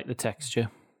don't like the texture.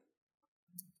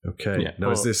 Okay. Yeah,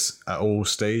 now, is this at all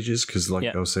stages? Because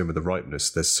like I was saying with the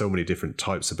ripeness, there's so many different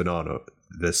types of banana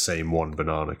the same one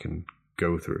banana can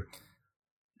go through.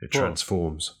 It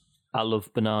transforms. I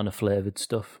love banana flavoured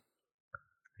stuff.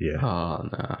 Yeah. Oh,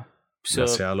 nah. So,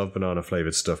 see, I love banana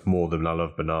flavoured stuff more than I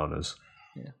love bananas.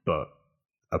 Yeah. But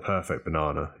a perfect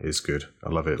banana is good. I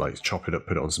love it. Like chop it up,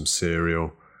 put it on some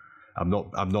cereal. I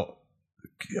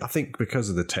think because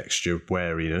of the texture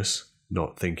wariness,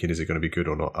 not thinking is it going to be good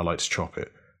or not, I like to chop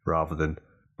it rather than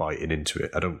biting into it.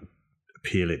 I don't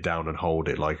peel it down and hold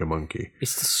it like a monkey.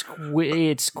 It's the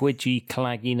weird squidgy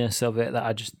clagginess of it that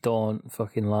I just don't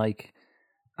fucking like.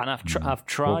 And I've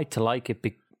tried to like it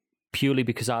purely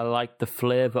because I like the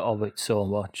flavour of it so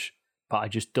much, but I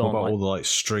just don't. What about like all the like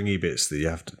stringy bits that you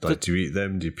have to like? Do you eat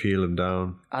them? Do you peel them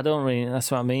down? I don't really.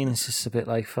 That's what I mean. It's just a bit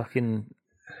like fucking.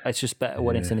 It's just better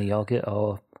when it's in a yogurt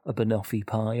or a banoffee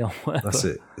pie or whatever. That's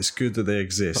it. It's good that they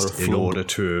exist in order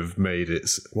to have made it.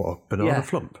 What, a banana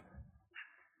flump?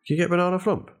 Can you get banana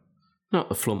flump? Not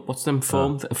the flump. What's them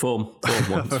foam? Foam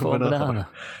ones. Foam banana.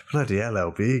 Bloody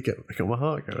LLB, get my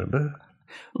heart going there.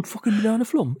 Fucking banana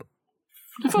flump.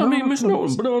 If I mean missing out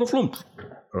on banana flump.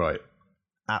 Right.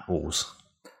 Apples.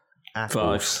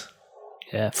 5.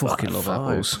 Yeah, fucking love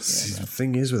apples. See, the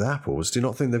thing is with apples, do you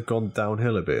not think they've gone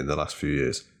downhill a bit in the last few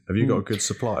years? Have you got a good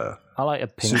supplier? I like a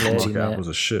pink lady. Supermarket apples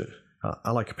are shit.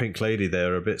 I like a pink lady.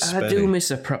 They're a bit spenny. I do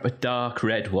miss a proper dark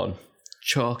red one.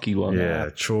 Chalky one. Yeah,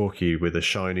 chalky with a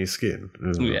shiny skin.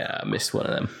 Yeah, I missed one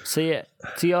of them. So yeah,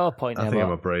 to your point, I think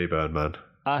I'm a Brayburn man.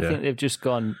 I think they've just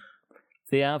gone.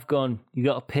 They have gone. You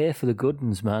got to pay for the good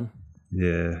ones, man.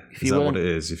 Yeah, is that what it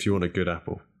is? If you want a good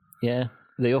apple, yeah,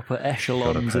 the upper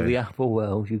echelons of the apple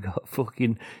world, you got to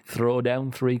fucking throw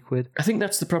down £3. I think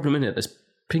that's the problem, innit? There's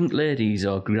pink ladies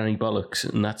or granny bollocks,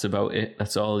 and that's about it.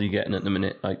 That's all you're getting at the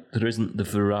minute. Like there isn't the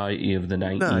variety of the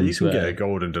 90s. No, you can get a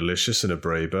Golden Delicious and a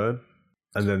Brayburn,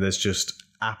 and then there's just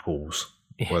apples,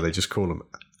 where they just call them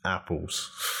apples.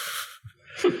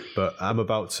 But I'm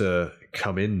about to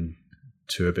come in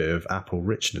to a bit of apple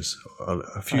richness.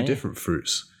 A few different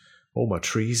fruits. All my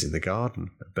trees in the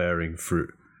garden are bearing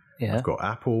fruit. Yeah. I've got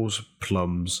apples,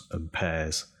 plums, and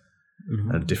pears,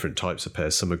 and different types of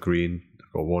pears. Some are green.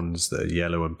 I've got ones that are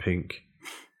yellow and pink.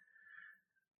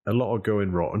 A lot are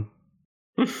going rotten.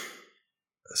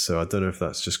 So I don't know if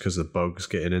that's just because of bugs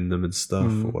getting in them and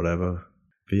stuff or whatever.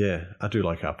 But yeah, I do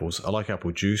like apples. I like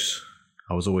apple juice.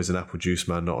 I was always an apple juice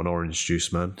man, not an orange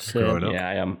juice man growing up. Yeah,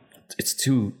 I am. It's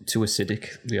too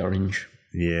acidic, the orange.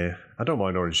 Yeah, I don't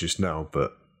mind orange juice now,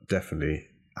 but definitely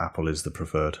apple is the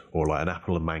preferred. Or like an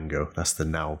apple and mango. That's the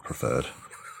now preferred.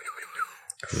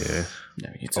 Yeah. No,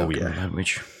 you're talking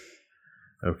language.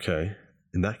 Okay.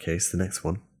 In that case, the next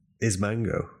one is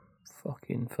mango.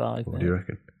 Fucking 5. What do you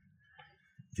reckon?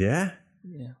 Yeah?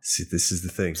 Yeah. See, this is the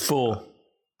thing. 4.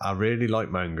 I really like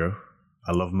mango.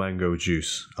 I love mango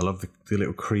juice. I love the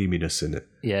little creaminess in it.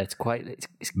 Yeah, it's quite...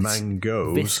 It's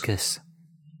Mangoes. viscous.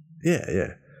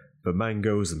 Yeah. But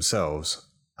mangoes themselves,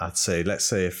 I'd say, let's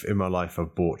say if in my life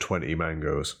I've bought 20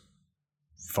 mangoes,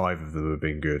 5 of them have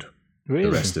been good. Really?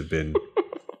 The rest have been...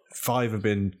 5 have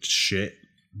been shit,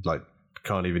 like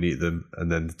can't even eat them,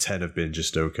 and then 10 have been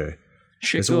just okay.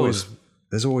 There's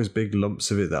always big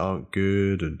lumps of it that aren't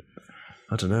good, and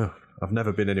I don't know. I've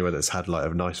never been anywhere that's had like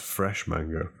a nice fresh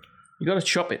mango. You got to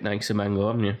chop it nice, a mango,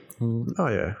 haven't you? Oh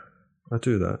yeah, I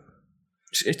do that.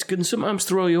 It can sometimes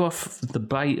throw you off the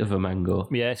bite of a mango.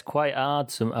 Yeah, it's quite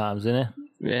hard sometimes, isn't it?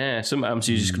 Yeah, sometimes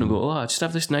you're just going to go, I just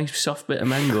have this nice soft bit of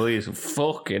mango here. So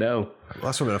fucking hell.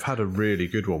 That's when I've had a really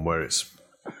good one where it's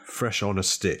fresh on a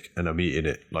stick and I'm eating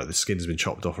it. Like the skin's been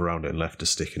chopped off around it and left a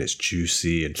stick and it's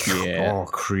juicy and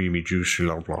creamy, juicy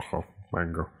mango. Oh,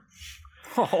 mango.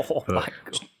 I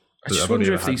just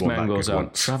wonder if these mangoes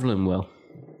aren't travelling well.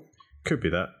 Could be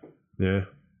that. Yeah.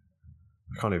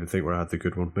 I can't even think where I had the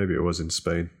good one. Maybe it was in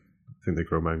Spain. I think they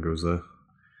grow mangoes there.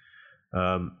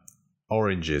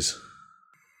 Oranges.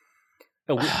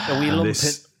 Are we lumping?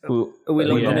 Are we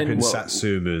lumping in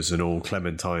Satsumas and all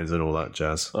clementines and all that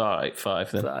jazz? All right,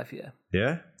 5 then. 5, yeah.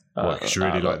 Yeah? Because you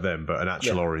really like them, but an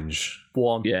actual orange.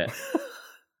 1. Yeah.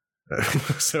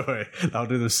 Sorry, I'll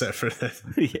do them separate then.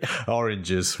 Yeah.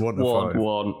 Oranges, 1 to 5.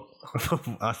 1.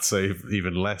 I'd say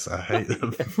even less. I hate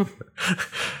them.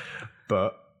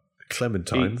 But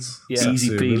clementines,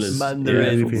 easy peelers,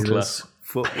 mandarins,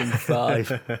 fucking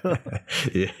 5.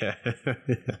 Yeah.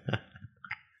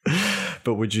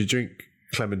 But would you drink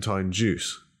clementine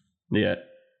juice? Yeah.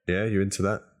 Yeah, you into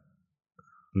that?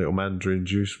 Little mandarin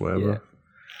juice, whatever.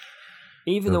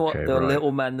 Yeah. Even the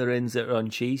little mandarins that are on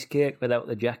cheesecake without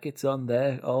the jackets on,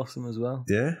 they're awesome as well.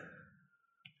 Yeah.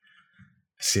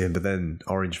 See, but then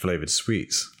orange flavoured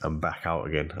sweets, I'm back out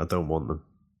again. I don't want them.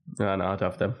 No, I'd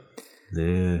have them.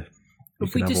 Yeah.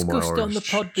 Have we discussed on the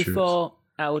pod before,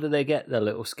 how do they get their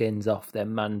little skins off their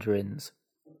mandarins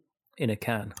in a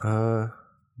can?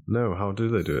 No, how do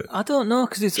they do it? I don't know,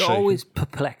 because it's always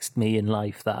perplexed me in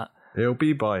life that. It'll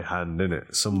be by hand,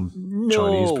 innit? Some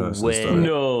Chinese person's done it.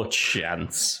 No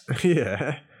chance.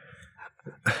 Yeah.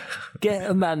 Get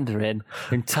a mandarin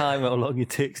and time how long it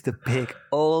takes to pick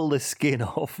all the skin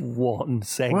off one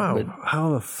segment. Wow, how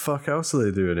the fuck else are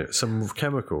they doing it? Some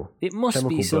chemical? It must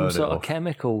be some sort of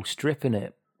chemical stripping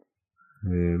it.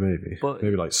 Yeah, maybe. But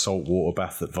maybe like salt water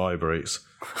bath that vibrates.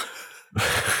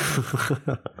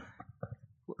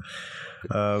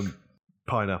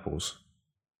 Pineapples.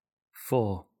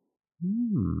 4. 4.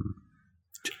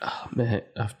 Oh, mate,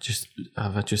 I've just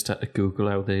had to Google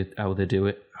how they do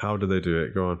it. How do they do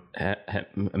it? Go on.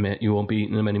 Mate, you won't be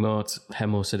eating them anymore.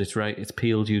 Hemo said it's right. It's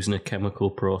peeled using a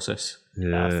chemical process.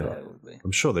 Yeah, I thought it would be.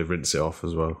 I'm sure they rinse it off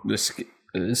as well.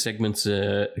 The segments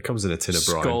it comes in a tin of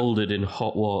brine. Scalded in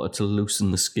hot water to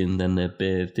loosen the skin. Then they're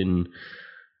bathed in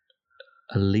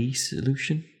a lye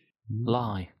solution.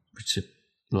 Lye. Which is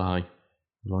lye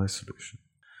solution.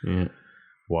 Yeah.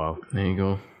 Wow. There you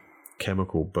go.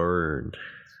 Chemical burn.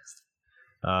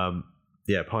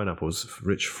 Yeah, pineapples,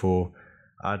 rich 4.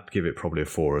 I'd give it probably a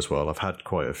 4 as well. I've had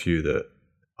quite a few that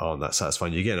aren't that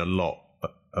satisfying. You're getting a lot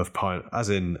of as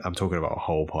in, I'm talking about a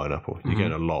whole pineapple. You're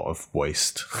getting a lot of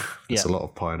waste. It's a lot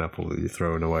of pineapple that you're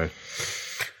throwing away.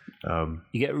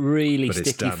 You get really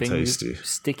sticky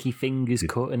fingers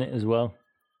cutting it as well.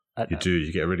 You do.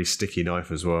 You get a really sticky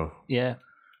knife as well. Yeah.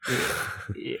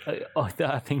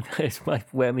 I think that's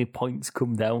where my points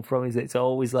come down from. Is it's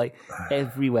always like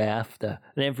everywhere after,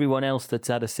 and everyone else that's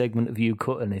had a segment of you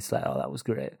cutting, it's like, oh, that was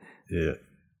great. Yeah,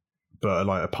 but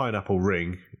like a pineapple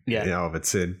ring, out of a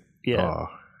tin. Yeah,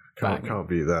 can't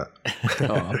beat that.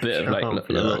 A bit of like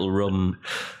a little rum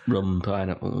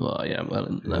pineapple. Oh yeah,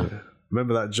 well, no. Yeah.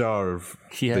 Remember that jar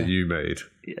that you made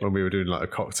when we were doing like a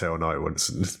cocktail night once,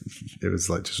 and it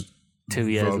was like just 2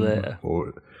 years later.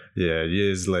 Or,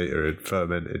 years later, it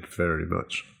fermented very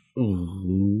much.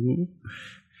 Ooh.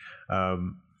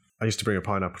 I used to bring a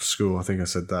pineapple to school. I think I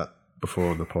said that before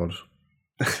on the pod.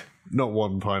 Not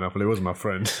one pineapple. It wasn't my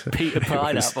friend. Peter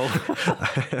Pineapple.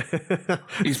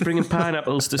 He's bringing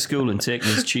pineapples to school and taking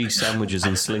his cheese sandwiches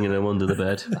and slinging them under the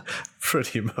bed.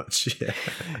 Pretty much, yeah.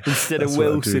 Instead That's of what I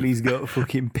Wilson, do. he's got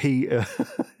fucking Peter.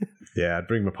 Yeah, I'd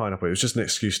bring my pineapple. It was just an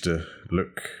excuse to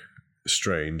look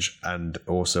strange and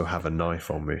also have a knife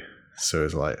on me. So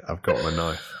it's like, I've got my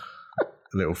knife.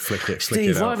 A little flick it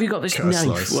Steve, out, why have you got this cut a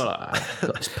knife? slice. Well, I've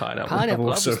got this pineapple. Pineapple, I've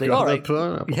also obviously. got All the right.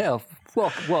 pineapple. Yeah,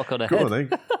 walk on ahead. Go on then.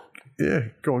 Yeah,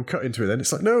 go on, cut into it then.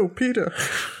 It's like, no, Peter.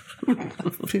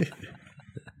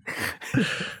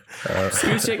 So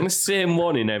you're taking the same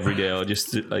one in every day, or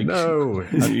just like No,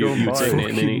 I'd go you and buy taking it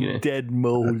and then eating Fucking it? dead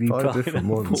mouldy 5 different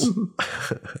pineapple. ones.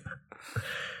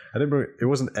 I didn't bring, it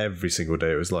wasn't every single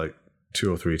day. It was like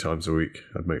 2 or 3 times a week.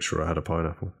 I'd make sure I had a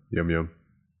pineapple. Yum, yum.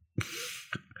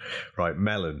 Right,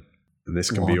 melon. And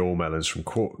this can be all melons, from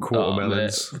quarter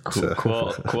melons. Quarter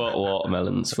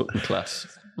watermelons, fucking class.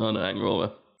 On an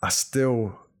hangover. I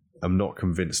still am not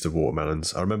convinced of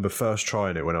watermelons. I remember first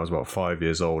trying it when I was about 5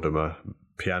 years old at my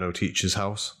piano teacher's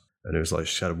house. And it was like,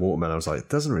 she had a watermelon. I was like, it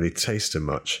doesn't really taste too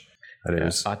much. And it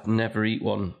was, I'd never eat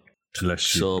one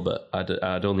unless you, sober.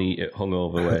 I'd only eat it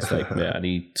hungover, where it's like, yeah, I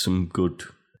need some good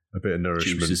a bit of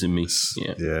nourishment. juices in me.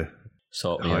 Yeah, Yeah,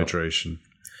 sort me out. hydration.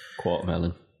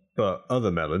 Watermelon. But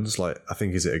other melons, like, I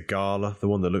think, is it a gala? The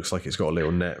one that looks like it's got a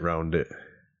little net round it.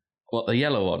 What, the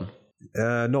yellow one?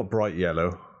 Not bright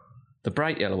yellow. The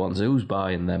bright yellow ones, who's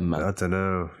buying them, man? I don't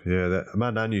know. Yeah, my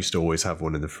nan used to always have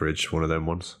one in the fridge, one of them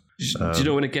ones. Do you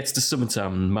know when it gets to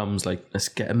summertime and mum's like, let's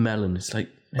get a melon? It's like,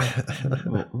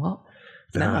 what?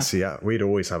 Nah, Nah. see, we'd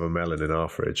always have a melon in our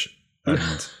fridge.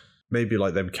 And maybe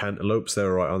like them cantaloupes,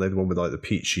 they're all right, aren't they? The one with like the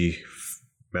peachy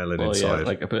melon Oh, inside. yeah,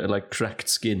 like a bit of like cracked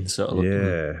skin sort of looking.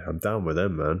 Yeah, I'm down with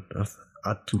them, man.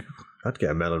 I'd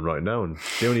get a melon right now. And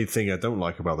the only thing I don't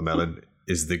like about the melon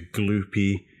is the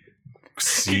gloopy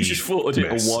seed You just thought it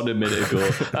mess. a 1 a minute ago.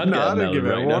 No, I didn't give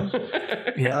it a one.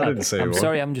 Yeah, I didn't say I'm one.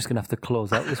 sorry, I'm just going to have to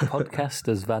close out this podcast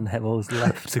as Van Hemmel's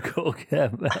left to go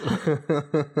get a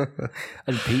melon.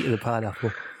 And Peter the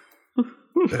Pineapple.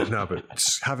 No, but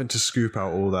having to scoop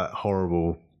out all that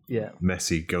horrible,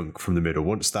 messy gunk from the middle.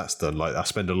 Once that's done, like, I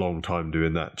spend a long time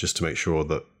doing that just to make sure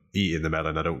that eating the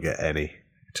melon, I don't get any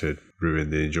to ruin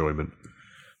the enjoyment.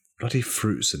 Bloody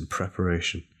fruits and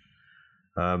preparation.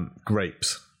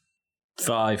 Grapes.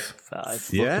 5.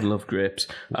 Yeah? Fucking love grapes.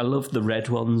 I love the red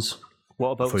ones. What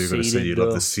I about thought you were going to say seeded, you love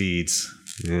though? the seeds.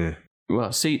 Yeah.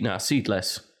 Well,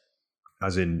 seedless.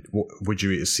 As in, would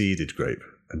you eat a seeded grape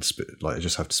and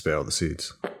just have to spit out the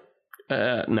seeds?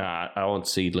 Nah, I want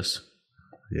seedless.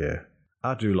 Yeah.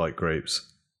 I do like grapes.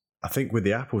 I think with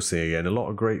the apples thing again, a lot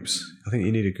of grapes, I think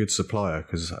you need a good supplier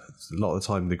because a lot of the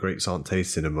time the grapes aren't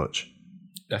tasting them much.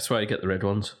 That's why I get the red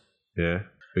ones. Yeah.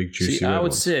 Big juicy See, red I would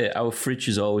ones. say our fridge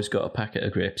has always got a packet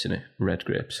of grapes in it. Red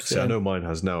grapes. See, I know mine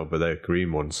has now, but they're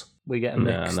green ones. We get a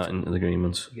Nah, mixed. not into the green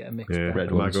ones. We get a mixed. Yeah. Red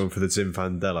Am ones. I going for the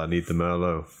Zinfandel? I need the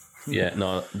Merlot. Yeah,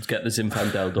 no, get the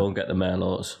Zinfandel, don't get the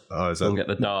Merlots. Oh, is Don't that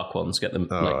get the dark ones, get the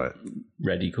right.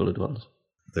 reddy coloured ones.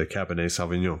 the Cabernet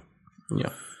Sauvignon? Yeah.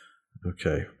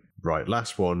 Okay. Right,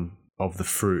 last one of the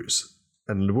fruits.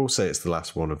 And we'll say it's the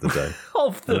last one of the day.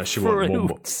 Of the Unless you want one more.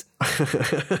 fruits.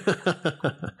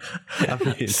 I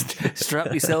mean,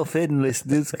 Strap yourself in,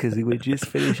 listeners, because we're just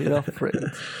finishing off fruit.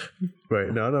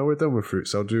 wait, no, we're done with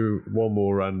fruits. I'll do one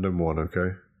more random one,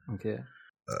 okay? Okay.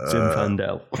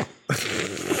 Zinfandel.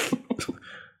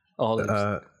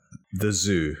 Olives. The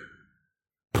zoo.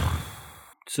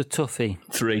 It's a toughie.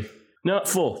 3. No,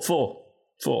 4.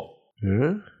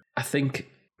 Yeah? I think.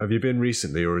 Have you been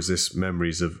recently, or is this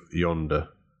memories of yonder?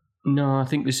 No, I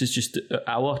think this is just.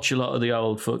 I watch a lot of the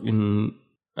old fucking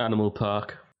Animal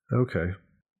Park. Okay.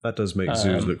 That does make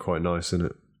zoos look quite nice, isn't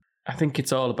it? I think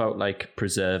it's all about like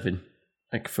preserving,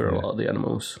 like for a lot of the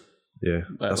animals. Yeah,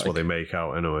 that's what like- they make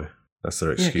out anyway. That's their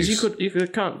Yeah, excuse. because you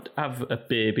can't have a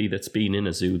baby that's been in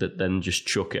a zoo that then just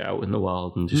chuck it out in the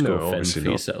wild and just No, go fend obviously for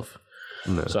not. yourself.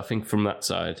 No. So I think from that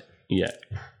side, yeah,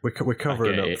 We're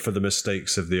covering get up it. for the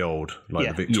mistakes of the old. Like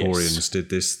Yeah. the Victorians did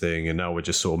this thing, and now we're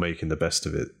just sort of making the best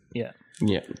of it. Yeah.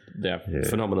 they have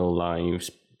phenomenal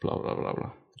lives, blah blah blah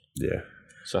blah. Yeah.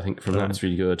 So I think from that it's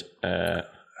really good.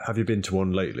 Have you been to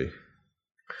one lately?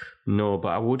 No, but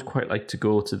I would quite like to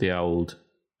go to the old.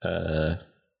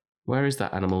 Where is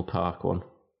that Animal Park one?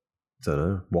 Don't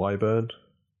know. Wyburn?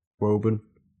 Woburn?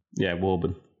 Yeah,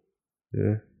 Woburn.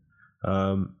 Yeah.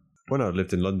 When I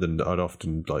lived in London, I'd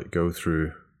often like go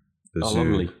through the Oh, zoo.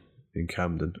 lovely. in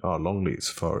Camden. Oh, Longleat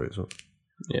Safari as well.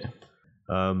 Yeah.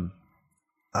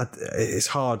 It's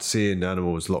hard seeing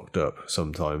animals locked up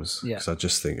sometimes because I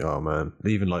just think, oh man,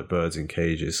 even like birds in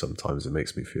cages, sometimes it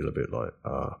makes me feel a bit like,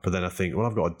 but then I think, well,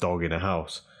 I've got a dog in a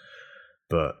house,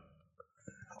 but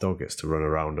a dog gets to run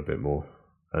around a bit more,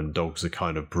 and dogs are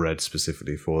kind of bred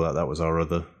specifically for that. That was our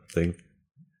other thing.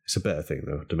 It's a better thing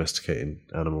though, domesticating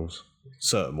animals,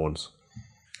 certain ones.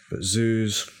 But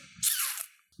zoos,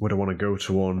 would I want to go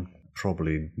to one?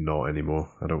 Probably not anymore.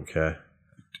 I don't care.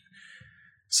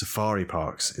 Safari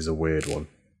parks is a weird one.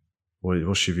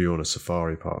 What's your view on a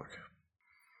safari park?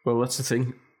 Well, that's the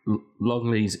thing.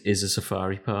 Longleat is a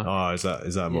safari park. Oh, is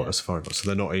that what a safari park? So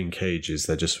they're not in cages;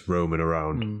 they're just roaming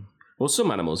around. Well,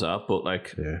 some animals are, but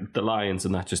like the lions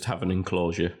and that just have an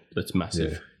enclosure that's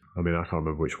massive. Yeah. I mean, I can't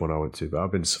remember which one I went to, but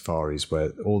I've been to safaris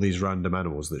where all these random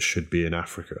animals that should be in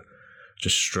Africa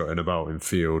just strutting about in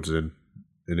fields in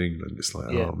England. It's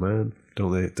like, oh man,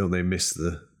 don't they miss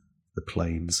the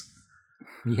plains?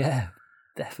 Yeah,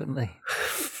 definitely.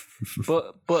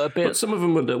 but a bit. But some of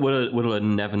them would have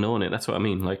never known it. That's what I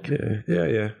mean. Like,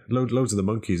 yeah. Loads of the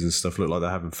monkeys and stuff look like they're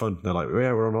having fun. They're like,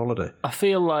 yeah, we're on holiday. I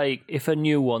feel like if a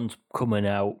new one's coming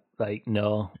out, like,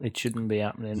 no, it shouldn't be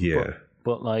happening. Yeah.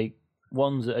 But like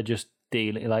ones that are just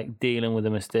dealing with the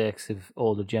mistakes of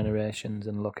older generations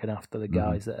and looking after the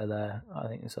guys that are there, I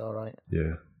think it's all right.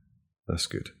 Yeah, that's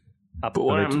good. But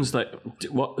what happens? Like,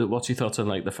 what's your thoughts on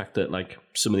like the fact that like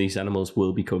some of these animals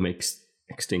will become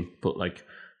extinct, but like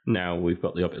now we've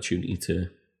got the opportunity to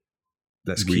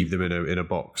keep them in a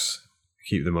box,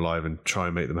 keep them alive, and try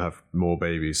and make them have more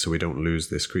babies, so we don't lose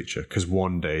this creature. Because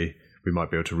one day we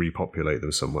might be able to repopulate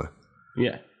them somewhere.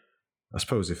 Yeah, I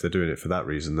suppose if they're doing it for that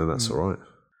reason, then that's all right.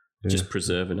 Yeah. Just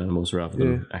preserving animals rather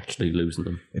than actually losing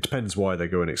them. It depends why they're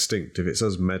going extinct. If it's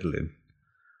us meddling.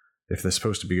 If they're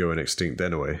supposed to be going extinct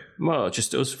anyway. Well,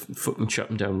 just us fucking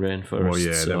chopping down rainforests. Well,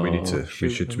 yeah, then we need to.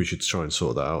 We should try and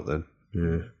sort that out then.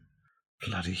 Yeah.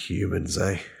 Bloody humans,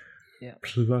 eh? Yeah.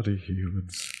 Bloody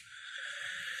humans.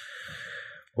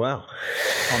 Well,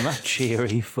 on that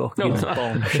cheery fucking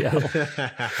bombshell.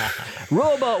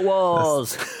 Robot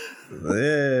Wars.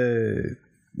 Yeah.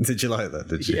 Did you like that?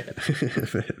 Did you? Yeah.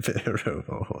 bit of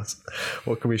Robot Wars.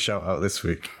 What can we shout out this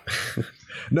week?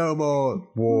 No more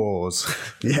wars.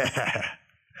 Yeah.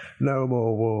 No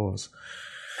more wars.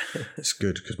 It's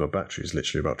good because my battery is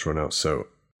literally about to run out. So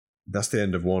that's the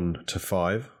end of 1 to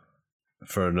 5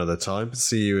 for another time.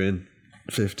 See you in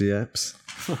 50 eps.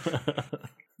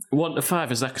 1 to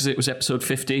 5, is that because it was episode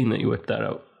 15 that you whipped that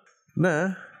out?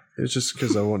 Nah. It was just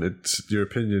because I wanted your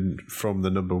opinion from the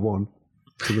number 1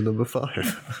 to the number 5.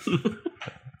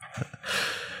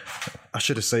 I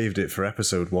should have saved it for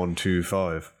episode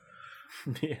 125.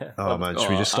 Yeah. Oh man,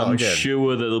 should we just start again? I'm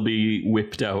sure that it'll be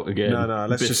whipped out again. No,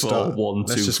 let's just start. 1,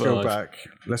 let's 2, just 5. go back.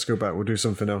 Let's go back. We'll do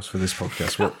something else for this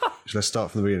podcast. Let's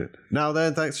start from the beginning. Now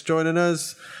then, thanks for joining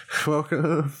us.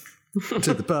 Welcome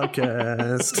to the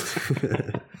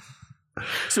podcast.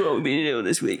 So what we've been doing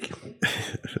this week?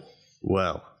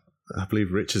 Well, I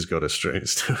believe Rich has got a strange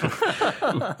story.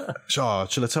 Shall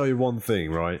I tell you one thing,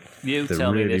 right? You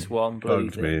tell me this one,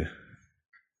 bugged me.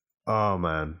 Oh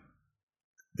man.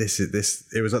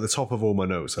 It was at the top of all my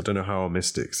notes. I don't know how I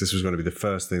missed it because this was going to be the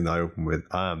first thing that I opened with.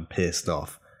 I am pissed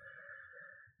off.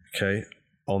 Okay.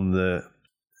 On the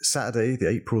Saturday, the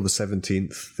April the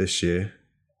 17th this year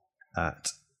at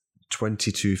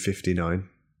 22:59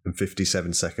 and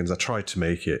 57 seconds, I tried to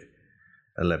make it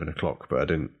 11 o'clock, but I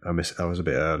didn't. I was a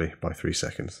bit early by 3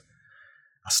 seconds.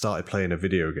 I started playing a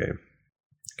video game.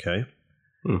 Okay.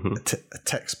 Mm-hmm. A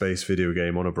text-based video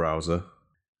game on a browser.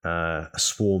 A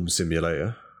swarm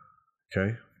simulator,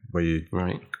 okay, where you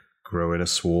grow in a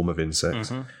swarm of insects.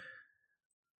 Mm-hmm.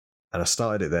 And I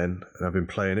started it then, and I've been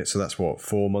playing it, so that's 4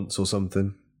 months or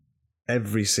something.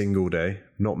 Every single day,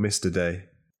 not missed a day.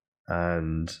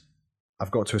 And I've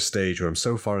got to a stage where I'm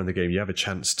so far in the game, you have a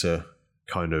chance to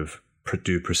kind of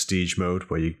do prestige mode,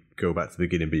 where you go back to the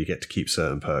beginning, but you get to keep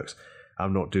certain perks.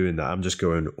 I'm not doing that. I'm just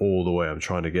going all the way. I'm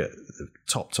trying to get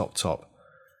top.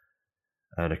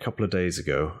 And a couple of days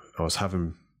ago, I was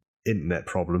having internet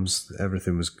problems.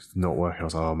 Everything was not working. I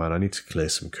was like, oh man, I need to clear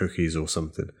some cookies or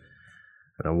something.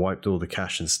 And I wiped all the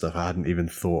cache and stuff. I hadn't even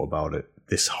thought about it.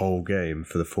 This whole game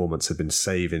for the 4 months had been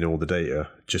saving all the data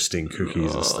just in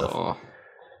cookies and stuff.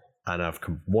 And I've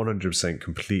 100%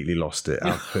 completely lost it.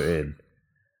 I've put in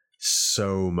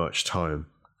so much time.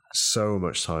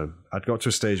 I'd got to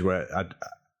a stage where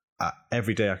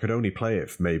every day I could only play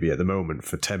it maybe at the moment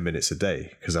for 10 minutes a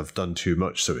day because I've done too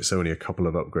much, so it's only a couple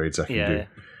of upgrades I can do.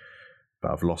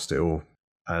 But I've lost it all.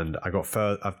 And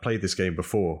I've played this game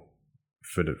before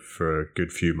for a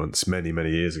good few months, many,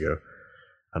 many years ago.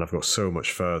 And I've got so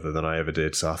much further than I ever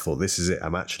did. So I thought, this is it.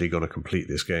 I'm actually going to complete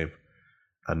this game.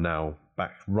 And now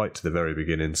back right to the very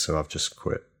beginning. So I've just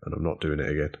quit and I'm not doing it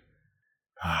again.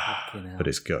 But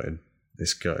it's gutting.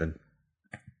 It's gutting.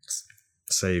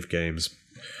 Save games.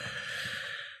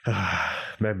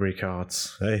 Memory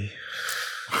cards. Hey.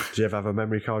 Did you ever have a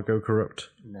memory card go corrupt?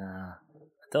 Nah,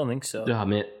 I don't think so.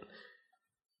 Damn it.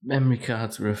 Memory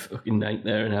cards were a fucking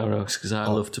nightmare in our house because I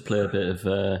love to play a bit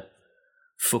of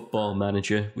Football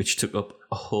Manager, which took up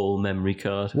a whole memory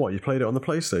card. What, you played it on the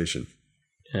PlayStation?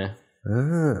 Yeah.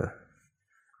 Ah.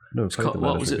 No,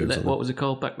 what was it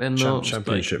called back then?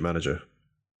 Championship Manager.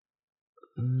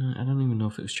 No, I don't even know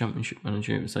if it was Championship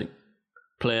Manager. It was like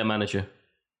Player Manager.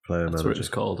 That's what it was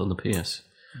called on the PS.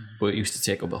 But it used to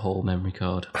take up a whole memory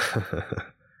card.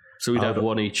 So we'd have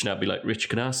one each, and I'd be like, Rich,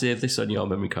 can I save this on your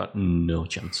memory card? No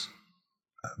chance.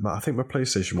 I think my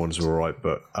PlayStation ones were alright,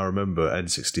 but I remember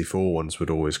N64 ones would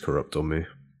always corrupt on me.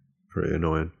 Pretty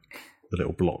annoying. The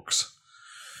little blocks.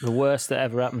 The worst that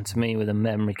ever happened to me with a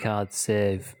memory card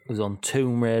save was on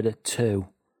Tomb Raider 2.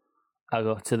 I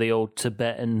got to the old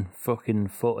Tibetan fucking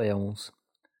foothills.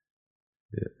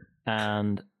 Yeah.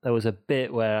 And there was a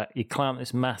bit where you climb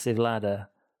this massive ladder,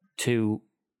 2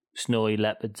 snowy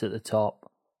leopards at the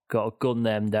top, got to gun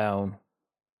them down,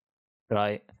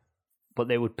 right? But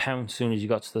they would pounce as soon as you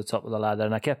got to the top of the ladder,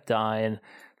 and I kept dying,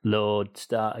 load,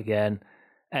 start again.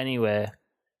 Anyway,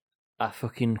 I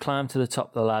fucking climbed to the top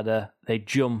of the ladder, they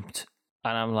jumped,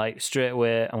 and I'm like, straight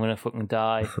away, I'm going to fucking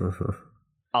die.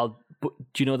 Do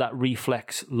you know that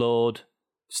reflex load,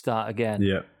 start again?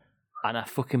 Yeah. And I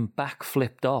fucking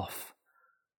backflipped off.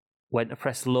 Went to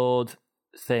press load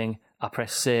thing, I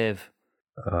pressed save.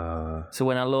 So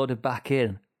when I loaded back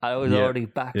in, I was already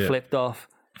backflipped off,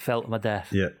 fell to my death.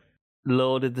 Yeah.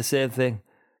 Loaded the same thing,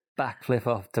 backflip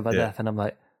off to my death, and I'm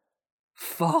like,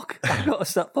 fuck, I've got to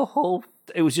start the whole...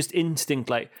 It was just instinct,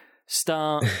 like,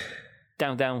 start,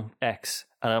 down, X,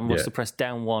 and I must have pressed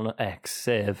down 1, X,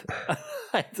 save. I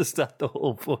had to start the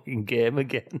whole fucking game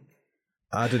again.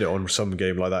 I did it on some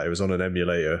game like that. It was on an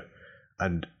emulator,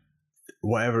 and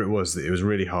whatever it was a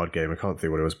really hard game. I can't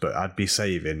think what it was, but I'd be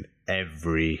saving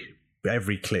every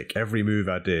click, every move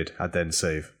I did, I'd then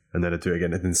save, and then I'd do it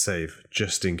again, and then save,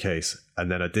 just in case.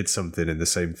 And then I did something, and the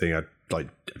same thing, I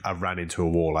ran into a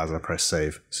wall as I pressed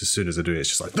save. So as soon as I do it, it's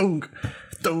just like, dunk,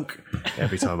 dunk.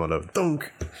 Every time I love,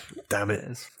 dunk. Damn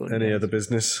it. Any other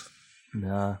business?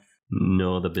 Nah.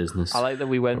 No other business. I like that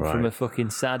we went from a fucking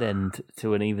sad end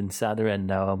to an even sadder end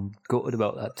now. I'm gutted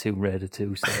about that Tomb Raider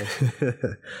 2. So.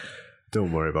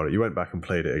 Don't worry about it. You went back and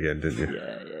played it again, didn't you?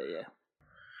 Yeah.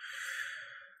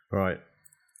 Right.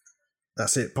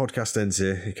 That's it. Podcast ends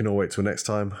here. You can all wait till next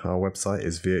time. Our website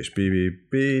is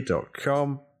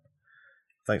vhbbb.com.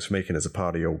 Thanks for making us a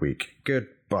part of your week.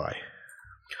 Goodbye.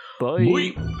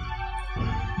 Bye.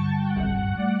 Bye.